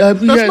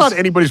that's not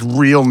anybody's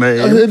real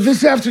name.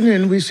 This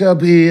afternoon we shall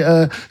be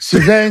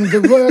surveying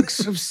the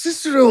works of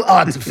Cicero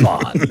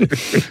Artefon.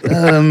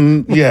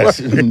 Yes.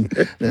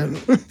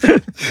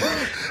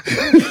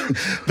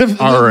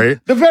 All right.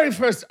 The very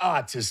first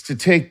artist to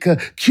take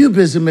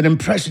Cubism and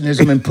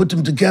Impressionism and put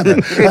them together.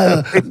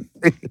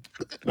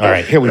 All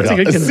right, here we go. That's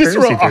a good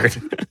conspiracy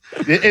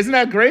theory. Isn't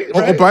that great?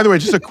 Oh, by the way,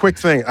 just a quick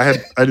thing. I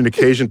had an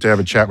occasion to have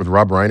a chat with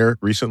Rob Reiner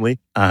recently,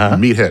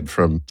 Meathead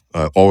from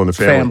All in the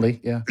Family.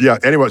 Yeah.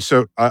 Anyway,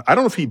 so I don't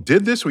know if he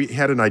did this. He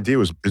had an idea.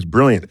 It was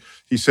brilliant.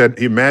 He said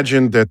he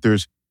imagined that he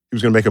was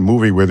going to make a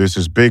movie where there's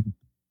this big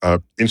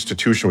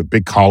institution with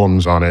big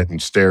columns on it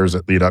and stairs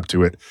that lead up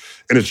to it,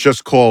 and it's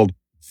just called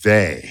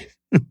They.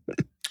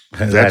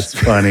 That's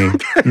funny.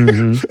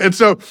 Mm-hmm. And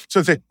so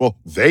say, well,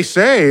 they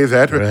say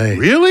that,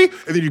 really?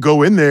 And then you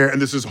go in there and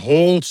there's this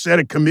whole set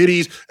of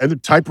committees and the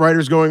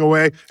typewriter's going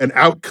away and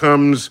out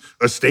comes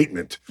a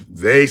statement.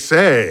 They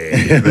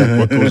say that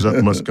what goes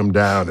up must come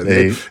down. And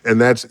it's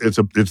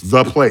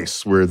the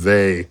place where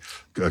they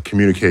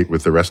communicate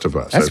with the rest of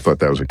us. I thought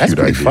that was a cute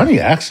idea. That's pretty funny,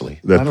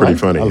 actually. That's pretty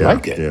funny. I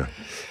like it. Yeah.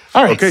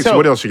 All right. Okay, so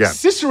what else you got?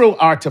 Cicero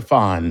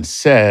Artefon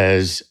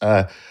says,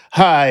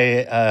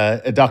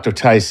 hi, Dr.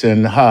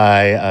 Tyson.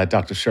 Hi,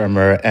 Dr.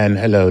 Shermer. And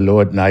hello,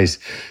 Lord Nice.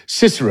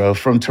 Cicero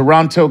from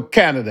Toronto,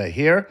 Canada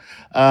here.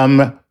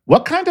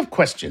 What kind of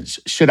questions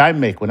should I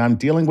make when I'm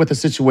dealing with a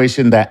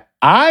situation that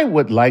I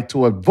would like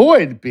to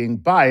avoid being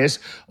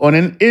biased on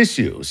an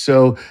issue?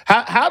 So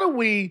how do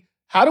we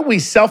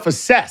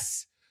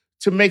self-assess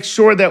to make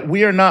sure that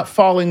we are not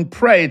falling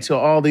prey to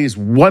all these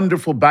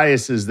wonderful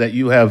biases that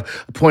you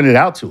have pointed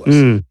out to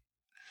us?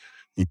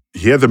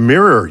 Yeah, the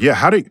mirror.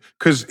 Yeah,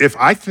 because if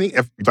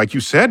like you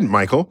said,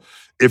 Michael,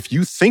 if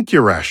you think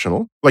you're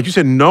rational, like you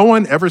said, no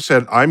one ever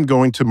said, I'm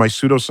going to my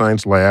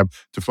pseudoscience lab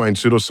to find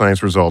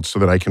pseudoscience results so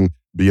that I can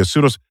be a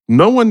pseudoscience.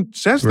 No one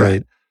says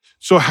that.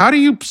 So how do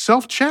you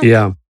self-check?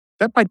 Yeah.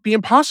 That might be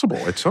impossible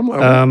at some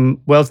level.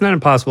 Well, it's not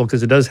impossible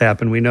because it does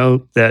happen. We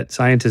know that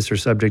scientists are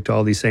subject to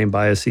all these same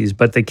biases,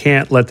 but they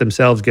can't let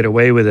themselves get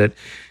away with it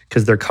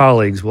because their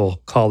colleagues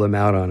will call them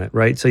out on it,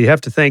 right? So you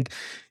have to think,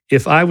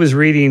 if I was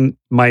reading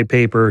my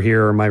paper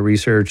here or my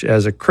research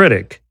as a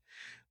critic,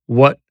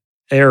 what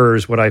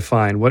errors would I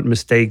find? What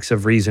mistakes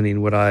of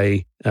reasoning would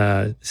I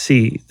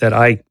see that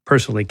I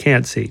personally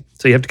can't see?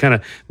 So you have to kind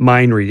of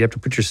mind read. You have to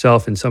put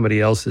yourself in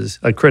somebody else's,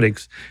 a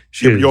critic's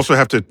shoes. You also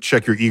have to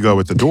check your ego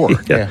at the door.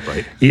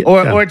 Right.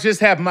 Or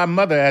just have my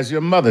mother as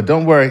your mother.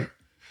 Don't worry.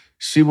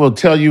 She will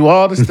tell you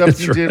all the stuff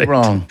you did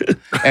wrong.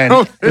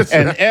 And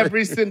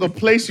every single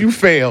place you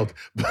failed.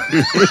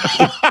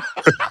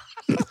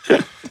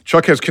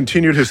 Chuck has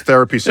continued his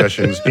therapy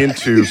sessions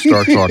into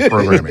StarTalk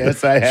programming.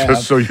 Yes, I have.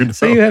 Just so you know.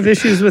 So you have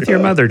issues with your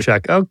mother,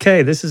 Chuck.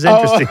 Okay, this is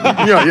interesting.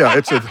 Yeah,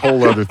 it's a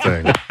whole other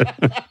thing.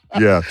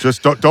 Yeah,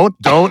 just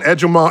don't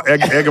egg him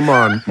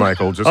on,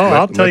 Michael. Just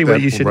I'll tell you what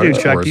you should do,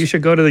 Chuck. You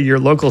should go to your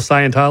local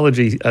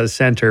Scientology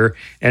center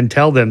and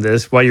tell them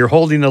this while you're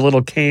holding the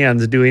little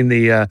cans doing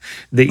the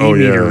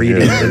e-meter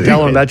readings and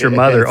tell them about your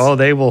mother.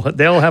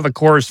 They'll have a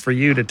course for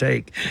you to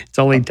take. It's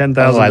only $10,000.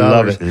 I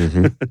love it.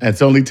 Mm-hmm.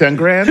 It's only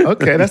 $10,000.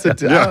 Okay, that's a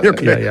yeah.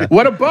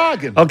 What a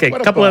bargain. Okay, a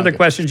couple other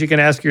questions you can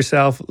ask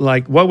yourself,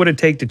 like, what would it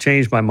take to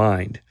change my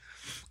mind?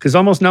 Because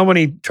almost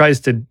nobody tries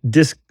to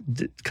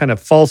kind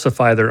of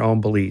falsify their own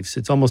beliefs.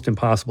 It's almost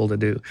impossible to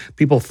do.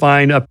 People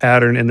find a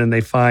pattern and then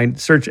they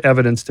search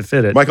evidence to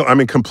fit it. Michael, I'm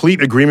in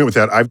complete agreement with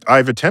that.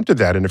 I've attempted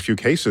that in a few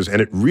cases,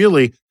 and it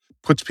really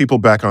puts people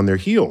back on their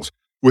heels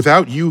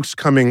without you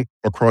coming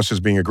across as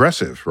being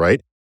aggressive, right?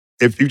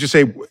 If you just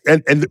say,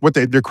 and what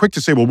they're quick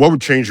to say, well, what would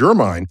change your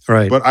mind?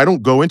 Right. But I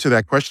don't go into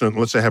that question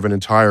unless I have an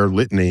entire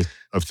litany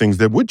of things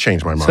that would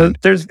change my mind. So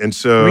there's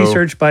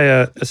research by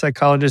a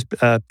psychologist,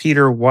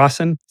 Peter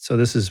Wasson. So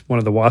this is one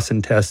of the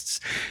Wasson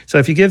tests. So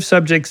if you give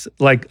subjects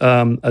like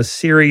a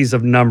series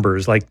of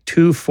numbers, like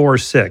 2, 4,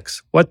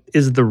 6, what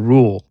is the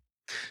rule?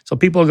 So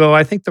people go,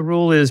 I think the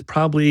rule is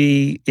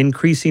probably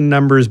increasing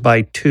numbers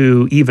by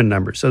 2 even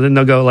numbers. So then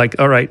they'll go like,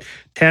 all right,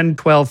 10,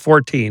 12,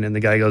 14. And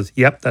the guy goes,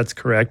 yep, that's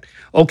correct.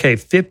 Okay,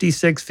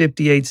 56,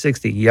 58,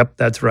 60. Yep,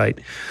 that's right.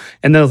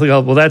 And then they'll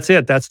go, well, that's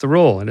it. That's the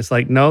rule. And it's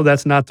like, no,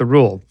 that's not the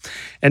rule.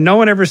 And no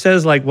one ever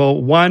says like,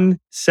 well, 1,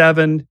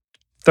 7,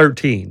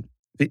 13.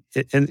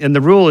 And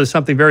the rule is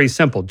something very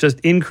simple, just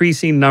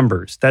increasing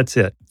numbers. That's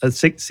it. A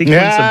sequence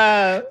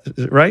of,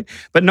 right?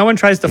 But no one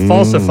tries to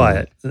falsify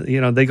it.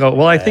 They go,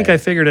 well, I think I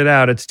figured it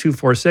out. It's 2,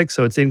 4, 6,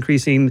 so it's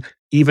increasing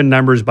even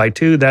numbers by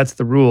 2. That's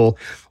the rule.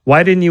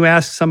 Why didn't you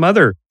ask some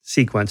other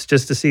sequence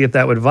just to see if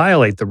that would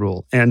violate the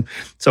rule? And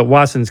so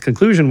Watson's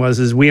conclusion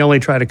is we only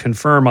try to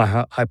confirm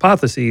our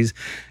hypotheses.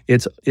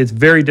 It's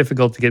very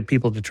difficult to get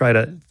people to try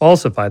to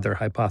falsify their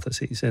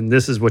hypotheses, and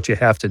this is what you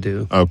have to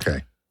do.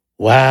 Okay.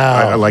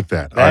 Wow. I like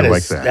that. I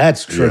like that.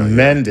 That's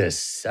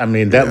tremendous. I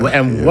mean,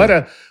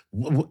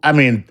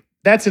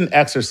 that's an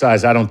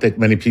exercise I don't think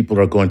many people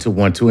are going to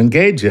want to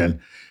engage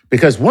in.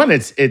 Because one,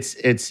 it's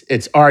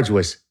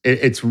arduous.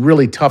 It's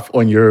really tough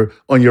on your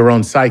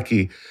own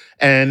psyche,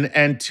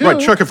 and two, right,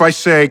 Chuck. If I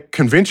say,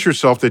 convince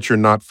yourself that you're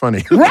not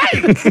funny,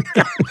 right?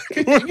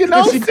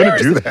 Seriously.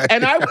 Do that.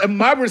 And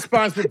my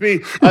response would be,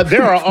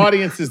 there are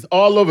audiences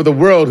all over the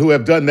world who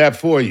have done that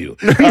for you.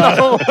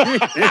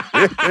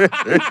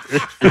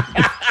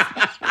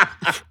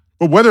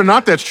 But whether or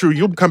not that's true,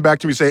 you'll come back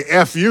to me and say,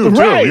 F you, too.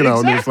 Right,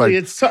 exactly.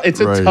 It's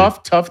a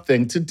tough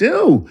thing to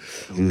do.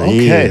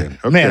 Okay.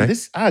 Man,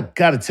 I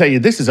got to tell you,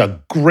 this is a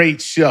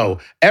great show.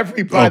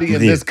 Everybody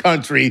in this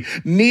country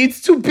needs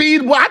to be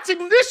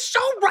watching this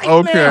show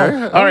right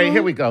now. All right,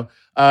 here we go.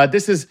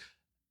 This is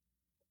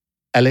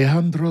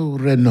Alejandro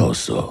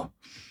Reynoso.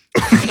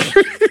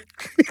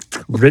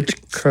 Rich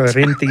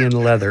Corinthian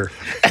leather.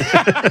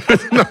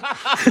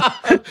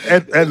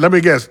 and let me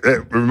guess.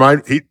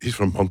 He's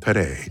from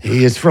Monterrey.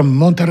 He is from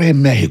Monterrey,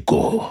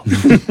 Mexico.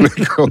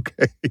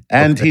 Okay.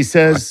 And he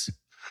says,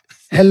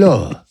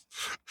 hello.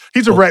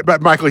 He's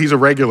Michael, he's a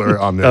regular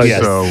on this.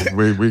 Yes. So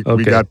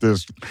we got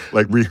this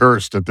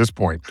rehearsed at this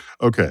point.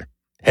 Okay.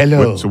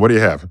 Hello. So what do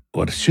you have?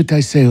 Or should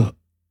I say,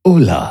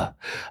 hola?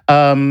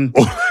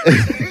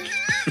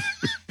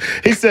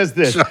 He says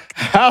this.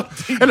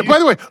 And by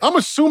the way, I'm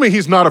assuming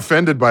he's not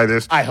offended by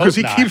this. I hope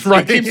he not. keeps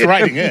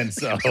writing. In.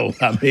 So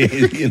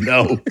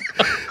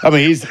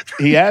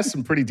he asks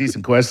some pretty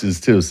decent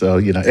questions too. So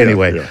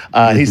anyway,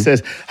 he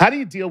says, "How do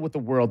you deal with a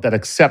world that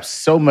accepts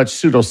so much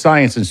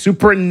pseudoscience and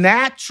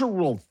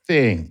supernatural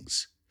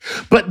things,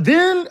 but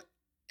then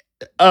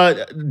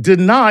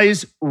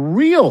denies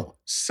real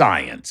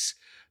science?"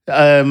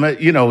 I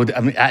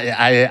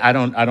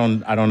don't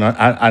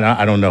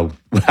know.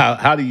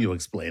 How do you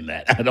explain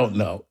that? I don't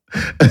know.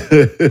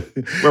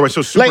 Wait,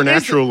 so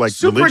supernatural,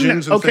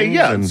 religions and things?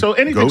 And so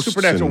anything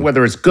supernatural,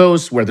 whether it's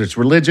ghosts, whether it's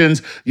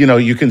religions,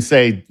 you can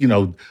say,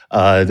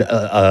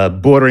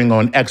 bordering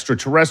on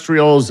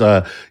extraterrestrials,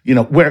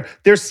 where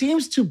there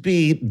seems to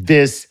be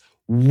this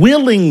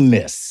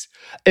willingness,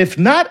 if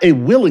not a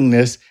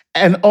willingness,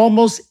 an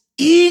almost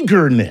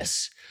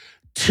eagerness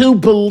to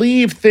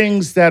believe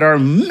things that are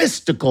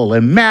mystical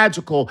and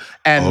magical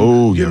and,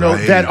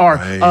 that are,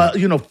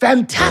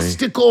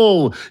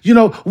 fantastical.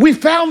 Right. We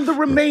found the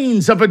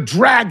remains of a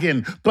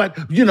dragon, but,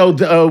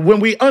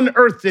 when we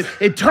unearthed it,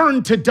 it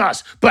turned to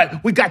dust.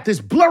 But we got this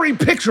blurry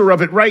picture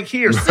of it right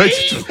here.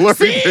 See?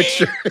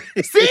 Picture.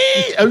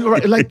 See?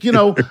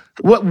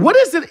 What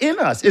is it in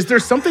us? Is there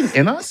something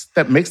in us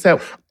that makes that,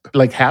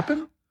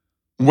 happen?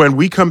 When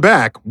we come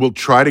back, we'll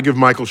try to give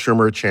Michael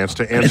Shermer a chance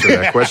to answer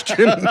that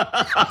question.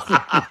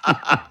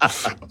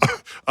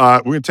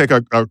 We're going to take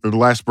our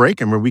last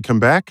break, and when we come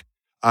back,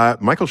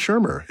 Michael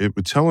Shermer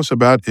would tell us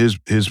about his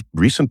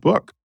recent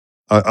book,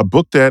 a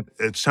book that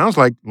it sounds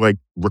like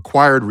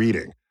required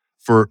reading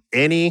for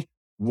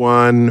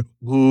anyone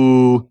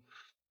who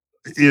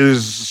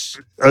is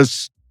a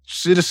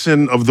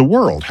citizen of the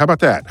world. How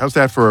about that? How's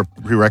that for a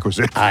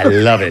prerequisite? I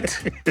love it.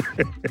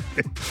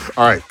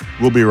 All right,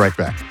 we'll be right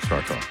back.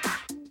 StarTalk.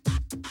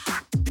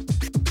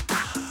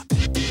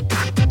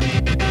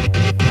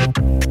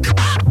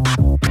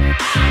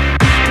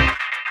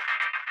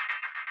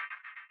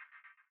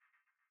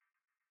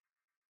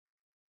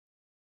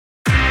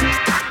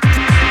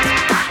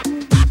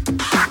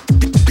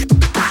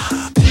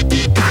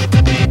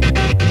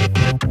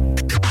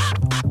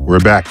 We're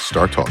back,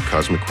 StarTalk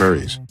Cosmic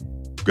Queries.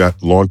 We've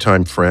got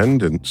longtime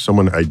friend and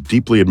someone I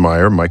deeply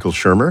admire, Michael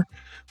Shermer,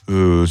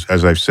 who's,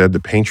 as I've said, the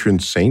patron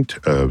saint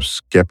of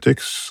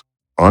skeptics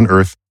on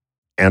Earth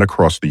and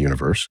across the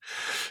universe.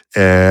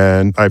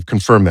 And I've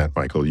confirmed that,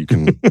 Michael. You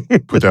can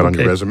put that on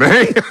your resume,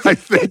 I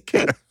think.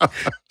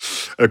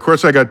 Of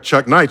course, I got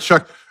Chuck Nice.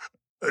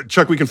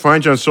 Chuck, we can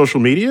find you on social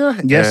media.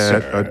 Yes,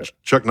 sir.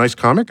 Chuck Nice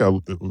Comic.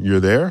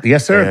 You're there.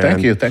 Yes, sir. And,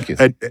 thank you.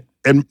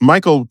 And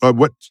Michael,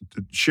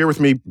 share with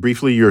me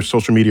briefly your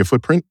social media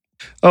footprint.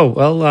 Oh,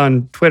 well,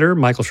 on Twitter,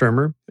 Michael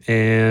Shermer,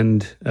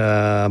 and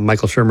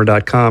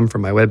michaelshermer.com for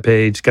my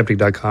webpage,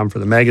 skeptic.com for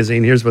the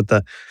magazine. Here's what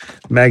the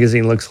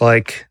magazine looks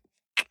like.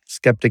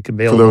 Skeptic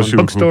available for those in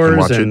bookstores. Who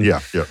watch and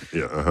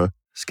it.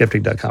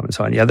 Skeptic.com and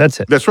so on. Yeah, that's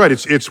it. That's right.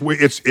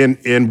 It's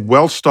in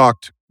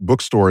well-stocked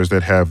bookstores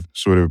that have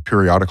sort of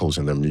periodicals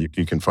in them.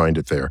 You can find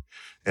it there.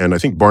 And I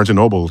think Barnes &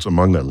 Noble's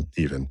among them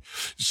even.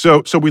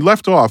 So we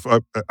left off,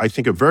 I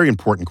think, a very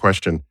important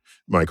question,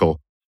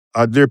 Michael.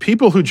 There are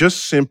people who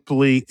just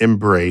simply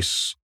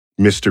embrace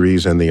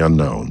mysteries and the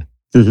unknown.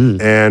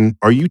 Mm-hmm. And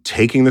are you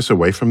taking this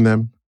away from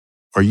them?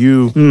 Are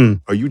you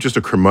just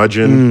a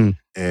curmudgeon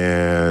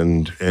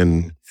and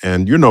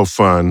you're no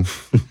fun?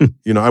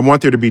 I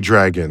want there to be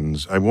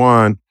dragons. I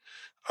want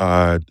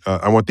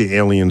the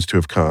aliens to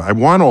have come. I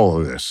want all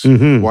of this.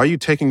 Mm-hmm. Why are you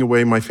taking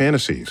away my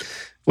fantasies?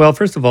 Well,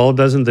 first of all,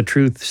 doesn't the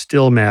truth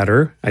still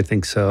matter? I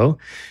think so.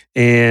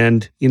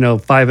 And,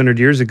 500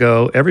 years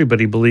ago,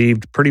 everybody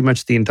believed pretty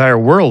much the entire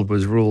world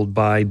was ruled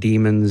by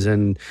demons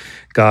and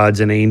gods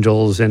and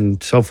angels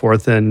and so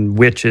forth and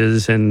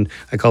witches. And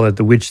I call it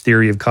the witch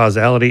theory of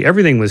causality.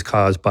 Everything was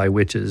caused by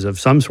witches of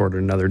some sort or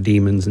another,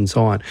 demons and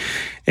so on.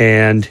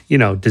 And,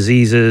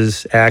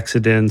 diseases,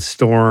 accidents,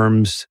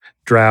 storms,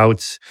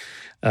 droughts,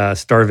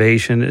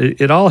 starvation,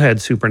 it all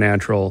had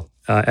supernatural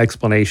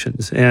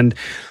explanations. And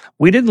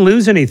we didn't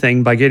lose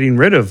anything by getting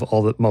rid of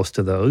most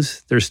of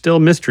those. There's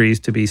still mysteries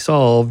to be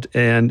solved,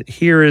 and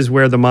here is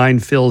where the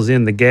mind fills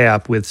in the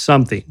gap with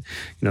something.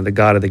 The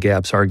God of the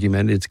gaps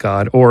argument, it's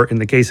God. Or in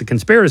the case of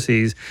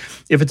conspiracies,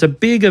 if it's a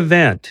big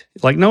event,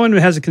 like no one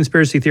has a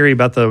conspiracy theory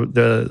about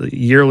the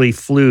yearly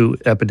flu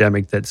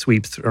epidemic that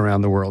sweeps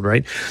around the world,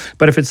 right?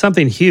 But if it's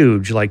something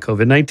huge like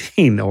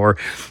COVID-19 or,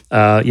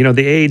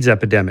 the AIDS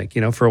epidemic,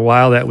 for a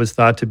while that was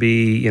thought to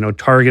be,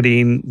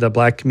 targeting the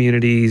Black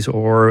communities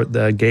or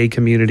the gay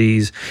communities,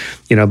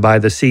 by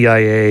the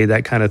CIA,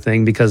 that kind of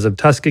thing, because of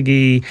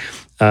Tuskegee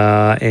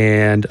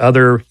and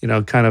other,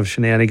 kind of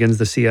shenanigans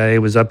the CIA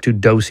was up to,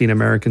 dosing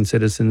American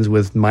citizens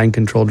with mind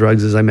control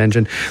drugs, as I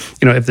mentioned.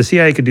 If the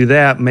CIA could do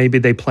that, maybe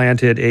they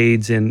planted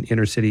AIDS in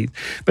inner city.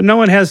 But no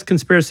one has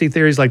conspiracy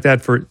theories like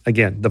that for,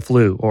 again, the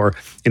flu or,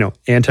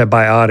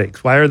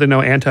 antibiotics. Why are there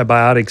no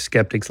antibiotic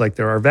skeptics like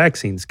there are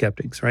vaccine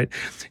skeptics, right?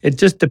 It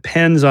just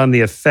depends on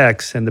the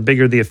effects, and the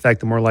bigger the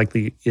effect, the more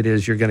likely it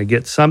is you're going to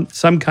get some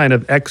kind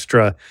of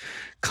extra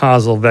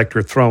causal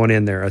vector thrown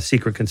in there, a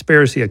secret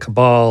conspiracy, a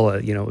cabal,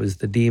 it was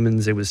the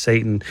demons, it was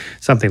Satan,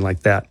 something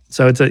like that.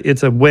 So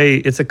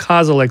it's a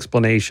causal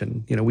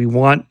explanation. We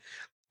want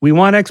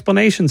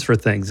explanations for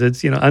things.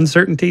 It's,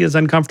 uncertainty is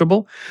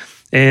uncomfortable.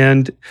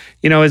 And,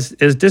 as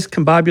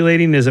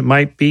discombobulating as it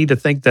might be to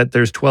think that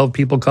there's 12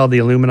 people called the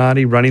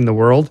Illuminati running the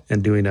world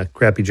and doing a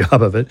crappy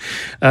job of it,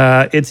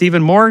 it's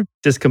even more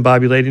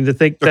discombobulating to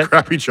think that...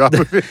 crappy job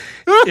of it?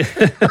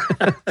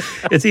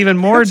 It's even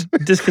more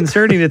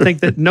disconcerting to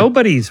think that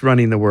nobody's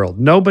running the world.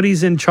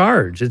 Nobody's in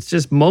charge. It's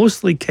just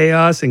mostly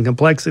chaos and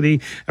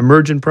complexity,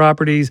 emergent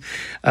properties.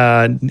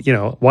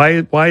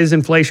 Why is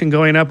inflation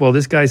going up? Well,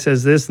 this guy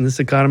says this and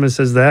this economist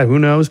says that. Who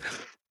knows?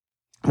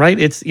 Right?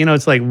 It's,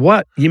 it's like,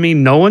 what? You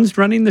mean no one's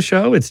running the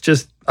show? It's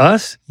just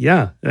us?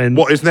 Yeah. And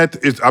well,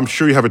 I'm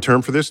sure you have a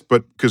term for this,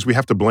 but because we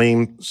have to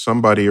blame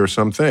somebody or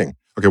something.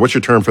 Okay, what's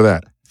your term for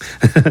that?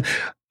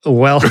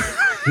 Well,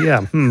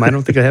 yeah, I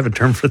don't think I have a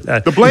term for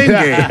that. The blame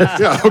game.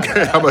 Yeah,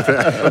 okay, how about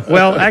that?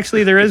 Well,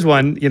 actually, there is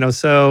one,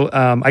 so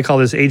I call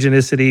this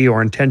agenticity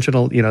or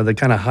intentional, the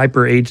kind of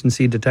hyper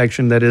agency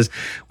detection. That is,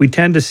 we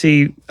tend to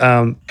see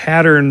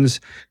patterns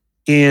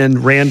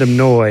in random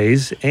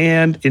noise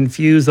and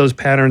infuse those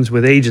patterns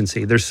with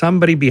agency. There's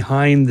somebody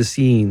behind the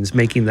scenes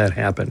making that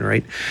happen,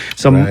 right?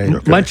 So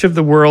much of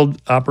the world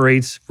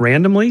operates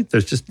randomly.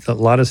 There's just a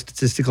lot of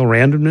statistical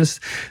randomness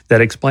that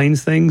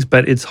explains things,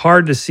 but it's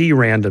hard to see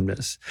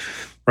randomness,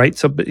 right?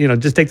 So,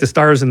 just take the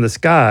stars in the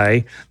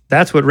sky.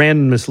 That's what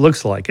randomness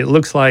looks like. It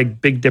looks like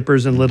Big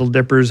Dippers and Little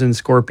Dippers and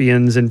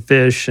scorpions and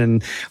fish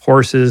and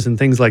horses and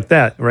things like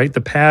that, right?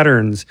 The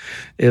patterns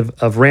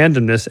of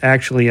randomness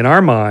actually in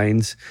our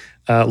minds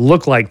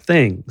look like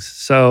things.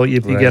 So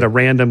if you get a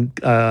random,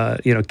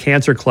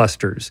 cancer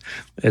clusters,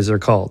 as they're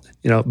called,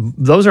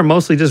 those are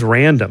mostly just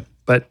random.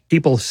 But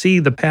people see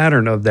the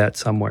pattern of that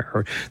somewhere.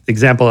 Or the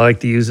example I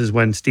like to use is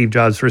when Steve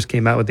Jobs first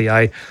came out with the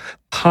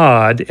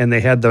iPod, and they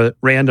had the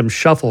random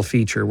shuffle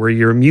feature where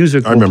your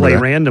music will play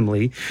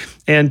randomly.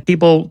 And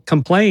people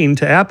complained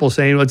to Apple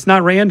saying, well, it's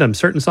not random.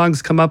 Certain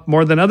songs come up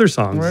more than other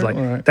songs.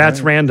 That's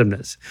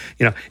randomness.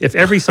 If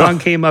every song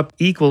came up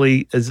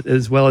equally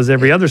as well as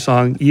every other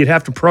song, you'd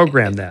have to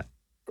program that.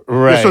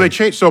 Right. Well, so they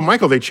changed. So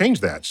Michael, they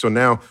changed that. So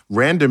now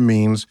random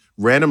means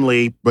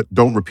randomly, but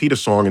don't repeat a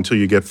song until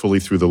you get fully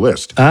through the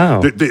list.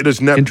 Oh, it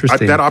is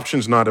interesting. That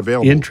option's not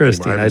available.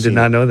 Interesting. I did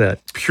not know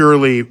that.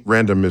 Purely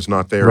random is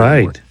not there right.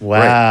 anymore.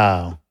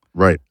 Wow.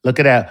 Right. Look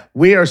at that.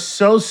 We are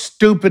so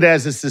stupid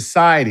as a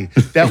society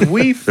that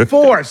we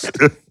forced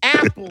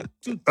Apple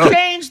to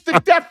change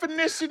the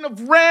definition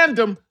of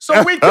random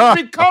so we could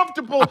be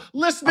comfortable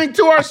listening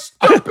to our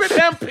stupid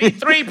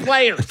MP3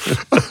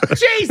 players.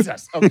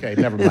 Jesus. Okay,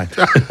 never mind.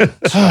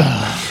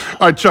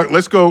 All right, Chuck,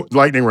 let's go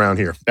lightning round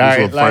here. All right,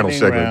 this is a final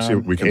segment. See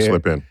what we can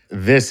slip in.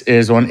 This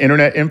is on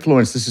Internet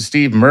Influence. This is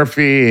Steve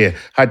Murphy.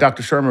 Hi,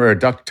 Dr. Shermer,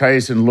 Dr.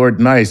 Tyson, Lord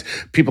Nice.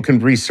 People can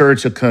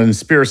research a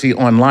conspiracy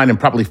online and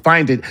probably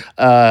find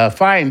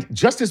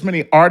just as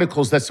many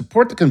articles that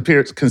support the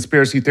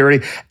conspiracy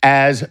theory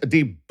as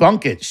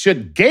debunk it.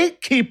 Should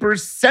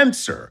gatekeepers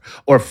censor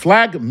or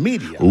flag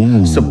media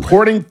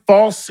supporting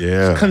false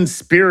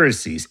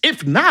conspiracies?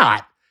 If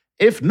not,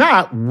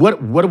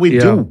 what do we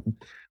do?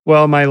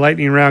 Well, my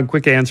lightning round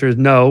quick answer is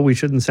no, we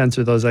shouldn't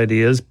censor those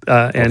ideas.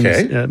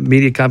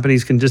 Media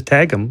companies can just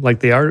tag them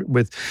like they are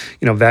with,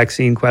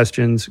 vaccine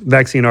questions,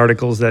 vaccine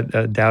articles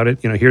that doubt it.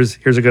 Here's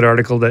a good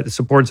article that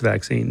supports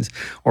vaccines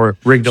or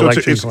rigged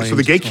election claims. So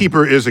the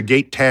gatekeeper is a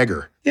gate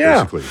tagger,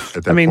 basically,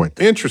 at that point.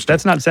 Interesting.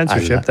 That's not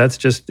censorship. That's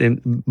just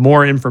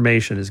more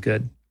information is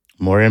good.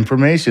 More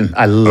information.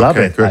 I love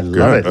it. Good, I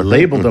love it. Okay.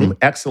 Labeled them.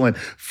 Excellent.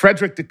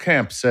 Frederick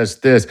DeCamp says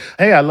this.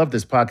 Hey, I love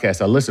this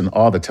podcast. I listen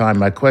all the time.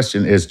 My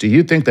question is, do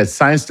you think that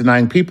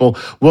science-denying people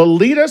will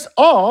lead us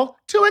all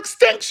to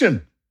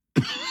extinction?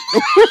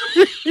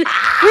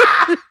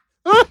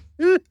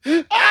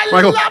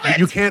 Michael,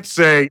 you can't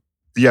say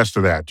yes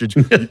to that. You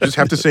just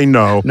have to say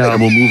no,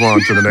 and we'll move on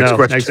to the next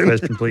question.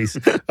 Next question, please.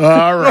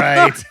 All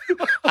right.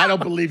 I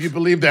don't believe you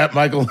believe that,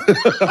 Michael.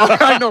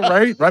 I know,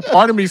 right?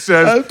 Part of me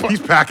says he's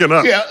packing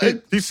up. Yeah.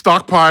 He's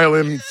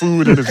stockpiling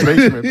food in his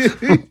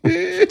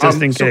basement.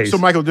 Just in case. So,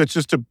 Michael,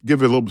 just to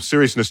give a little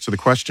seriousness to the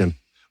question,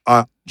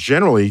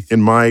 generally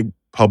in my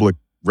public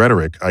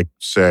rhetoric, I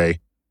say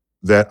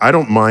that I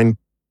don't mind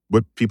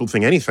what people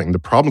think anything. The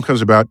problem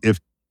comes about if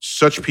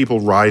such people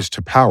rise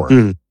to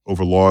power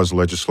over laws,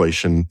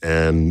 legislation,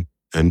 and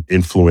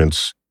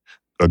influence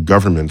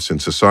governments in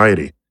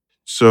society.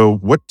 So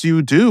what do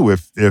you do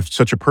if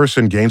such a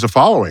person gains a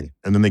following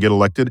and then they get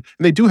elected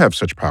and they do have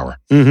such power?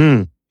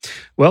 Mm-hmm.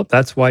 Well,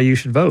 that's why you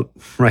should vote,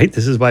 right?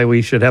 This is why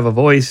we should have a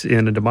voice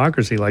in a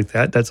democracy like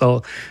that. That's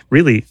all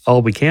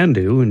we can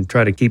do, and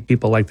try to keep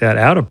people like that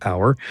out of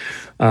power.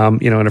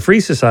 In a free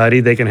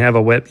society, they can have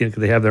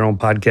they have their own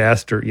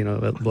podcast, or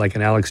like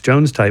an Alex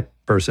Jones type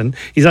person.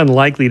 He's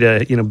unlikely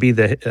to be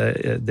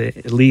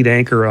the lead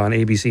anchor on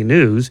ABC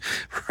News,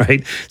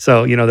 right?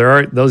 So there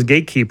are those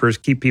gatekeepers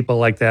keep people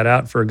like that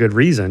out for a good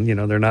reason.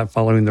 They're not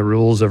following the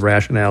rules of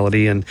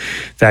rationality and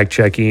fact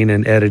checking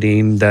and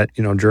editing that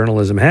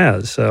journalism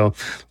has. So,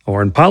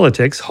 or in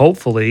politics,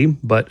 hopefully,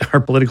 but our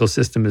political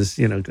system is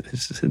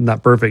it's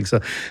not perfect. So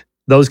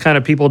those kind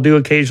of people do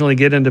occasionally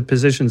get into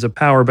positions of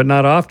power, but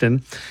not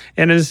often.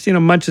 And as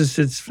much as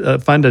it's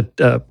fun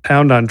to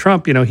pound on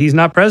Trump, he's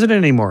not president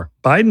anymore.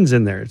 Biden's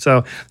in there.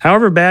 So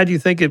however bad you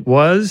think it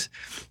was,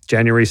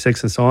 January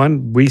 6th and so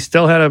on, we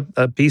still had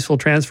a peaceful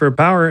transfer of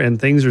power, and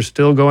things are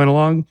still going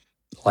along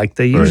like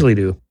they usually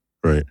do.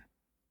 Right.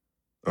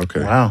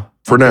 Okay. Wow.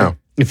 For now.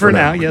 For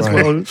now, yes.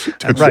 Right. Well,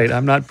 right.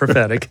 I'm not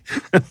prophetic.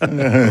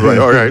 Right.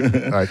 All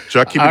right.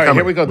 Chuck, keep it coming.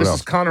 Here we go. This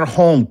is Connor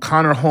Holm.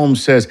 Connor Holm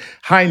says,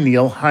 "Hi,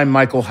 Neil. Hi,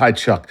 Michael. Hi,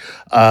 Chuck."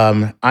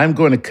 I'm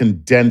going to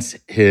condense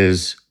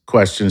his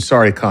question.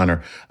 Sorry,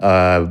 Connor.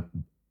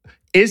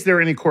 Is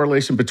there any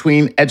correlation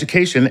between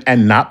education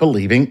and not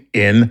believing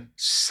in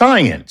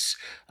science?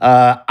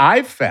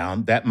 I've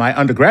found that my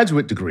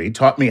undergraduate degree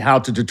taught me how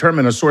to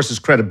determine a source's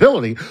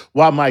credibility,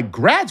 while my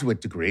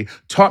graduate degree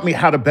taught me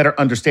how to better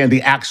understand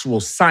the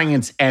actual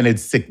science and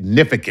its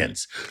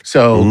significance.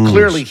 So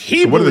clearly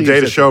he what do the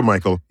data show,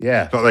 Michael?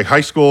 Yeah. So like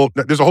high school,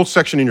 there's a whole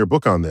section in your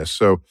book on this.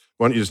 So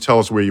why don't you just tell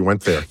us where you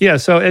went there? Yeah,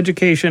 so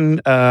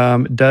education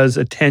does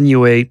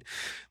attenuate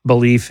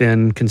belief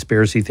in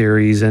conspiracy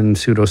theories and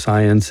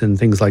pseudoscience and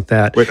things like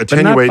that. Wait,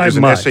 attenuate is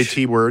an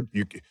SAT word?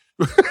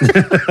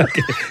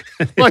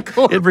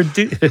 Michael. It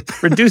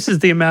reduces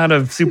the amount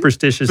of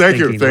superstitious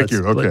thinking. Thank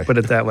you. Okay. Let's put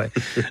it that way.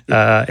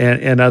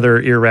 And other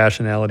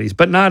irrationalities,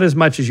 but not as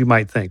much as you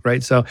might think,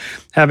 right? So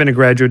having a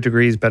graduate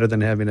degree is better than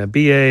having a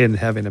BA, and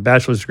having a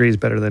bachelor's degree is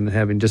better than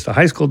having just a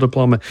high school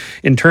diploma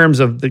in terms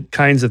of the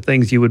kinds of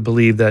things you would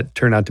believe that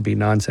turn out to be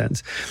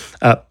nonsense.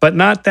 But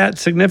not that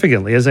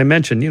significantly. As I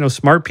mentioned,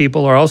 smart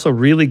people are also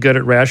really good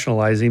at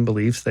rationalizing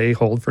beliefs they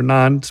hold for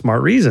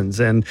non-smart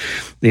reasons. And,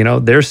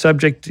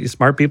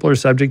 smart people are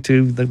subject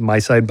to the my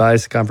side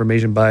bias, the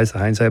confirmation bias, the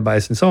hindsight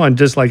bias, and so on,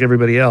 just like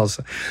everybody else.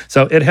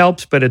 So it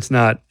helps, but it's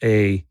not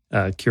a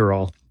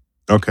cure-all.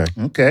 Okay.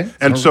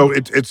 And All so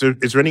is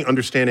there any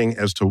understanding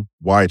as to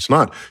why it's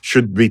not?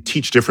 Should we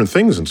teach different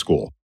things in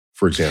school,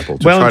 for example?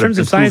 Well, in terms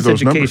of science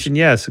education,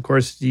 yes. Of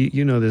course,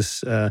 you know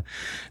this,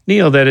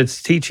 Neil, that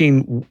it's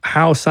teaching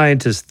how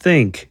scientists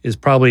think is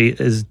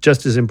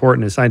just as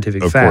important as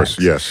scientific facts. Of course,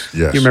 yes.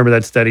 You remember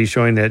that study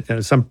showing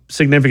that some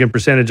significant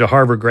percentage of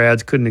Harvard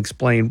grads couldn't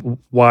explain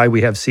why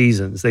we have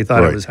seasons. They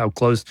thought it was how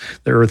close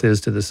the Earth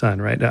is to the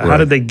sun, right? How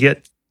did they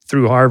get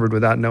through Harvard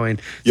without knowing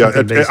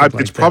something basic like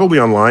it's probably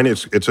online.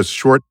 It's a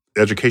short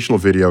educational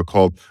video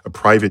called A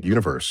Private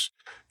Universe.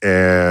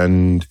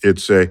 And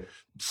it's a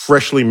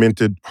freshly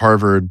minted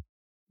Harvard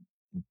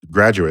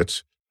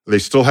graduates. They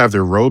still have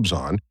their robes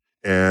on,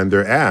 and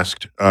they're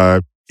asked, why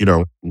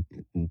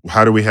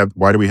do we have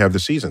the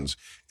seasons?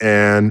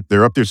 And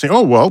they're up there saying,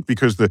 oh, well,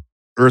 because the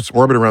Earth's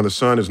orbit around the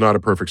sun is not a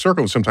perfect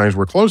circle, and sometimes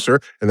we're closer,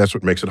 and that's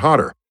what makes it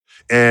hotter.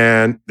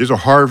 And these are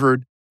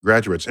Harvard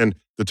graduates. And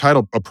the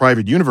title, A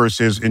Private Universe,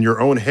 is in your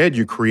own head,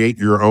 you create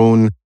your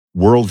own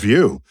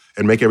worldview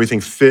and make everything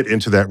fit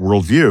into that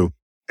worldview.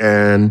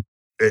 And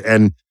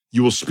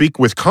you will speak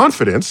with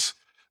confidence,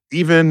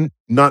 even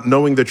not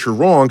knowing that you're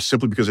wrong,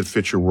 simply because it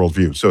fits your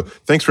worldview. So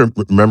thanks for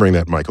remembering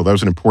that, Michael. That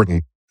was an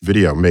important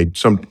video made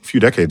a few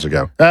decades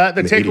ago. The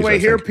takeaway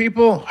here,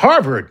 people,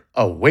 Harvard,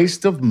 a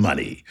waste of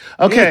money.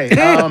 Okay.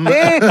 And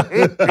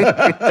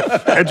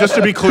just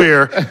to be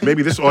clear,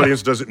 maybe this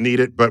audience doesn't need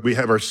it, but we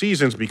have our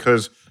seasons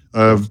because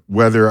of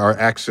whether our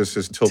axis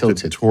is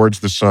tilted towards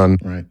the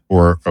sun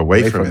or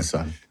away from the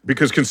sun.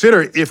 Because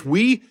consider, if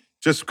we,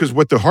 just because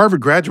what the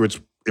Harvard graduates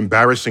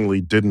embarrassingly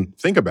didn't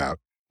think about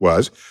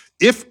was,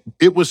 if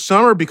it was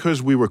summer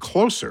because we were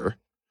closer,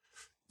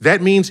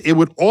 that means it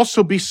would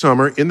also be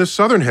summer in the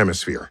southern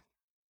hemisphere.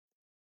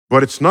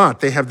 But it's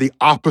not. They have the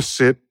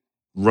opposite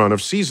run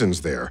of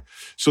seasons there.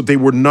 So they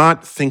were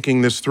not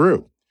thinking this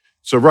through.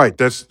 So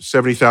that's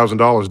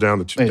 $70,000 down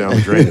the drain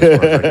as far as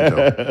I can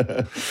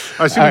tell.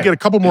 I see we get a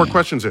couple more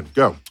questions in.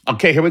 Go.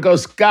 Okay, here we go.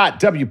 Scott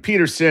W.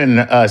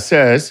 Peterson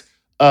says,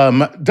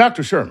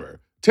 Dr. Shermer,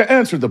 to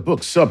answer the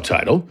book's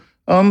subtitle,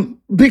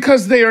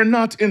 because they are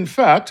not, in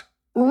fact,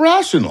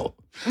 rational.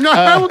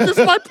 No, this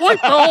is my point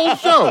the whole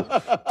show.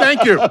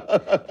 Thank you.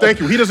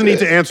 He doesn't need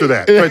to answer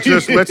that, but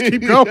just let's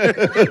keep going.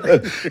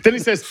 Then he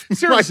says,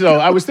 seriously though,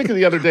 I was thinking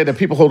the other day that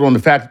people hold on to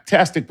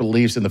fantastic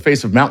beliefs in the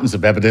face of mountains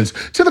of evidence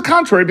to the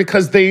contrary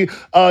because they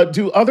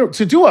do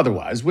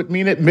otherwise would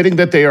mean admitting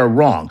that they are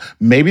wrong.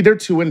 Maybe they're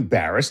too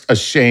embarrassed,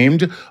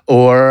 ashamed,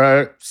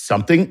 or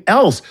something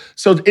else.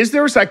 So is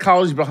there a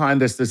psychology behind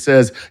this that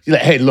says,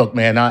 hey, look,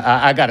 man,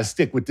 I got to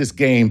stick with this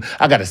game.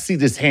 I got to see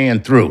this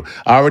hand through.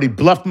 I already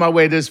bluffed my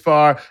way this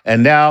far.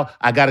 And now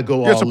I got to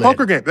go all in. It's a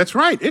poker game. That's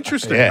right.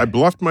 Interesting. I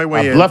bluffed my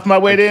way in.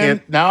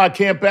 Now I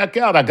can't back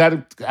out. I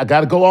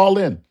got to go all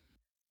in.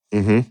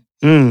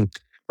 Mm-hmm.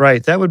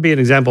 Right. That would be an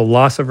example of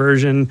loss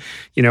aversion,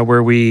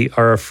 where we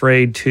are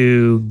afraid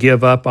to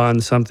give up on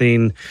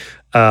something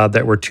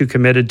that we're too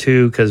committed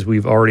to because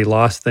we've already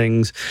lost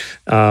things.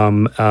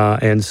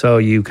 And so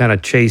you kind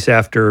of chase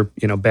after,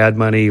 bad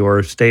money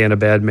or stay in a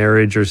bad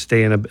marriage or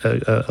stay in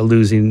a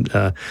losing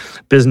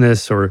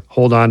business or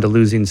hold on to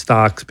losing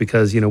stocks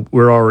because,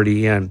 we're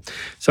already in.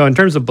 So in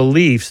terms of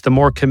beliefs, the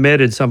more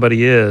committed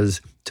somebody is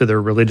to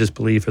their religious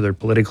belief or their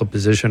political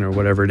position or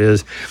whatever it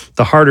is,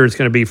 the harder it's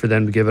going to be for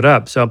them to give it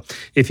up. So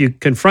if you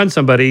confront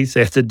somebody,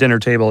 say at the dinner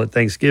table at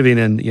Thanksgiving,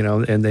 and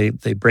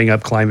they bring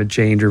up climate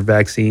change or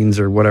vaccines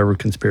or whatever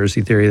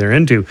conspiracy theory they're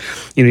into,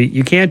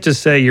 you can't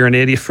just say you're an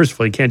idiot. First of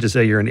all, you can't just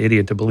say you're an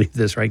idiot to believe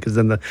this, right? Because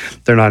then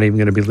they're not even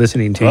going to be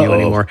listening to you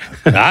anymore.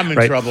 I'm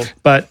in trouble.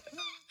 But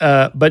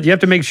you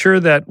have to make sure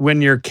that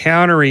when you're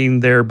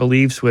countering their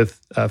beliefs with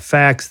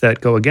facts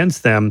that go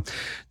against them,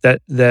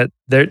 that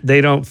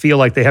they don't feel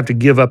like they have to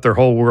give up their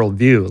whole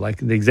worldview. Like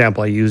the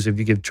example I use, if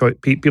you give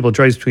people a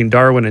choice between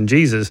Darwin and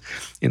Jesus,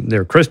 and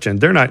they're Christian,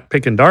 they're not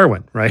picking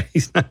Darwin, right?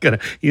 He's not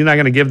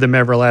gonna give them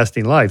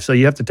everlasting life. So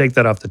you have to take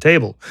that off the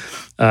table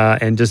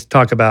and just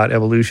talk about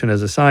evolution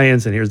as a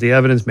science. And here's the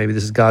evidence. Maybe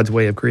this is God's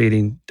way of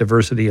creating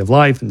diversity of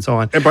life, and so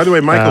on. And by the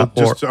way, Michael,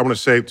 I want to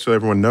say so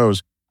everyone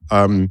knows.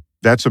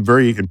 That's a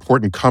very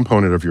important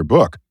component of your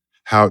book,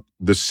 how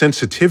the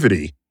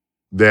sensitivity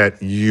that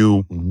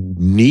you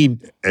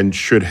need and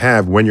should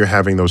have when you're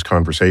having those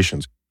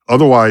conversations.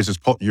 Otherwise,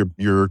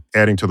 you're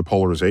adding to the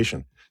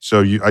polarization. So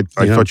I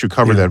thought you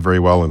covered that very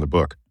well in the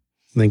book.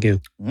 Thank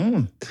you.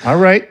 All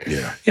right.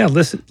 Yeah.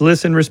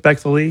 Listen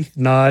respectfully,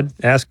 nod,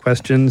 ask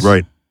questions.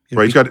 Right.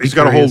 He's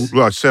got a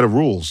whole set of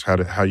rules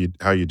how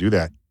you do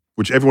that,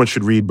 which everyone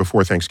should read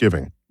before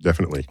Thanksgiving.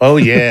 Definitely. Oh,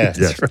 yeah.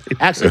 Yes. Right.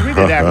 Actually, read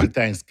it after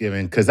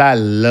Thanksgiving because I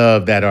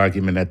love that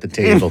argument at the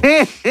table.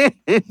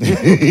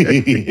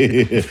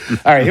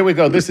 All right, here we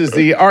go. This is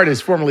the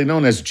artist formerly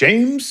known as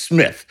James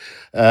Smith.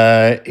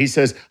 He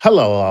says,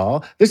 hello,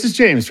 all. This is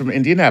James from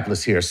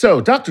Indianapolis here. So,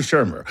 Dr.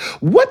 Shermer,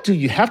 what do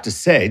you have to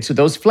say to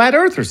those flat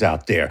earthers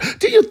out there?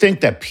 Do you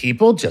think that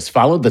people just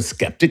follow the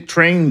skeptic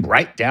train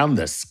right down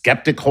the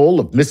skeptic hole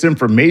of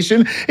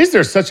misinformation? Is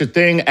there such a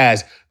thing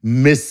as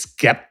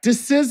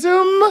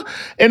misskepticism?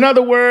 In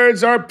other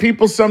words, are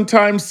people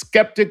sometimes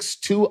skeptics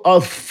to a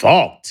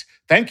fault?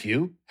 Thank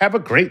you. Have a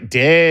great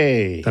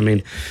day. I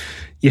mean,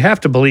 you have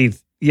to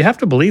believe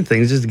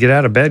things just to get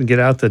out of bed and get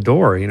out the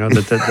door.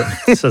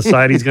 That the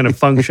society's going to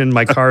function,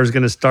 my car's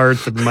going to start,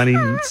 the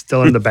money's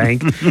still in the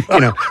bank.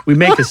 We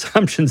make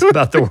assumptions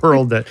about the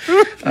world that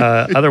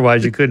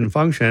otherwise you couldn't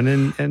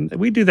function. And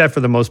we do that for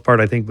the most part,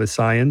 I think, with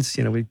science.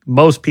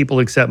 Most people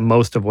accept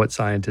most of what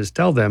scientists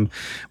tell them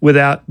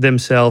without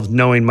themselves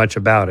knowing much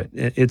about it.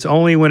 It's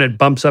only when it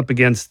bumps up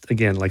against,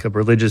 again, like a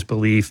religious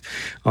belief.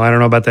 I don't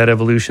know about that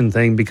evolution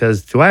thing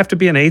because do I have to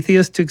be an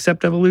atheist to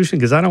accept evolution?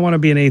 Because I don't want to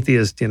be an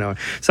atheist,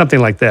 something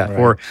like that. Right.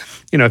 Or,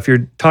 if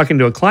you're talking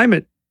to a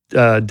climate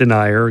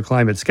denier or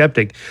climate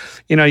skeptic,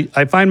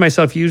 I find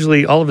myself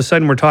usually all of a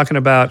sudden we're talking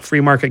about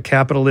free market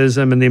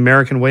capitalism and the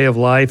American way of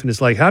life. And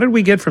it's like, how did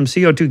we get from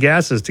CO2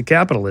 gases to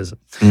capitalism?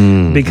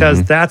 Mm-hmm.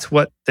 Because that's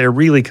what they're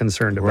really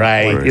concerned about.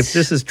 Right. Like, if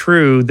this is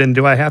true, then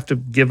do I have to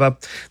give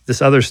up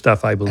this other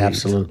stuff I believe?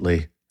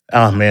 Absolutely.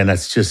 Oh, man,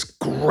 that's just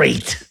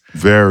great.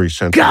 Very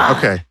sensitive.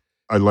 Okay.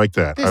 I like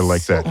that.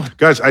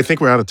 Guys, I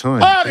think we're out of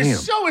time. Oh,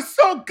 this show is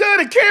so so good.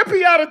 It can't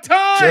be out of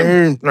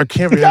time. I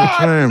can't be out of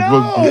time.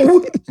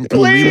 No,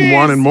 We'll leave him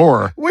wanting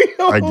more, We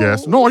I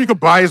guess. No, you could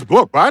buy his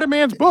book. Buy the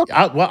man's book.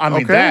 That's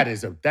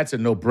a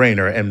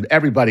no-brainer, and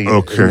everybody who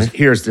Okay.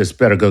 hears this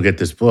better go get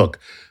this book.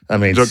 I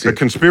mean, The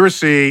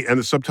conspiracy and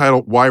the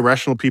subtitle, Why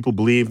Rational People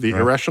Believe the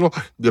Irrational.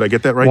 Did I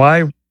get that right?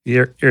 Why?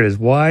 Here it is.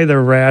 Why the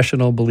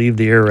rational believe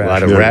the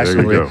irrational. There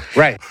you go.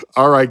 Right.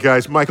 All right,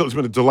 guys. Michael, it's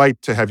been a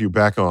delight to have you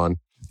back on.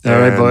 All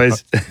right,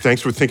 boys.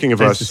 Thanks for thinking of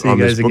Nice to us see you on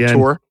this guys book again.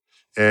 tour.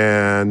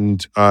 And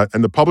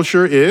the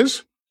publisher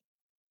is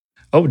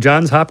Oh,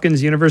 Johns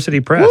Hopkins University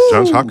Press.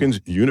 Johns Hopkins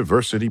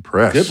University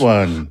Press. Good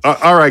one.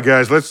 All right,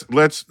 guys.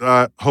 Let's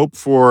hope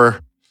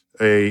for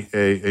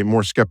a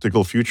more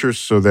skeptical future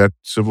so that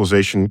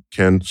civilization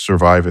can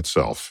survive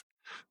itself,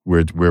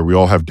 where we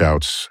all have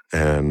doubts,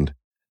 and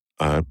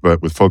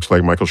but with folks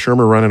like Michael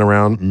Shermer running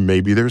around,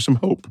 maybe there's some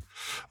hope.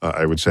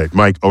 I would say,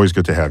 Mike, always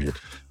good to have you.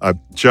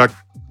 Chuck,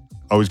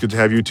 always good to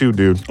have you too,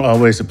 dude.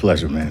 Always a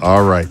pleasure, man.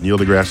 All right, Neil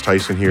deGrasse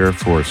Tyson here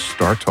for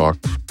StarTalk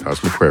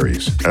Cosmic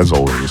Queries. As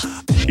always,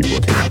 keep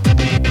looking.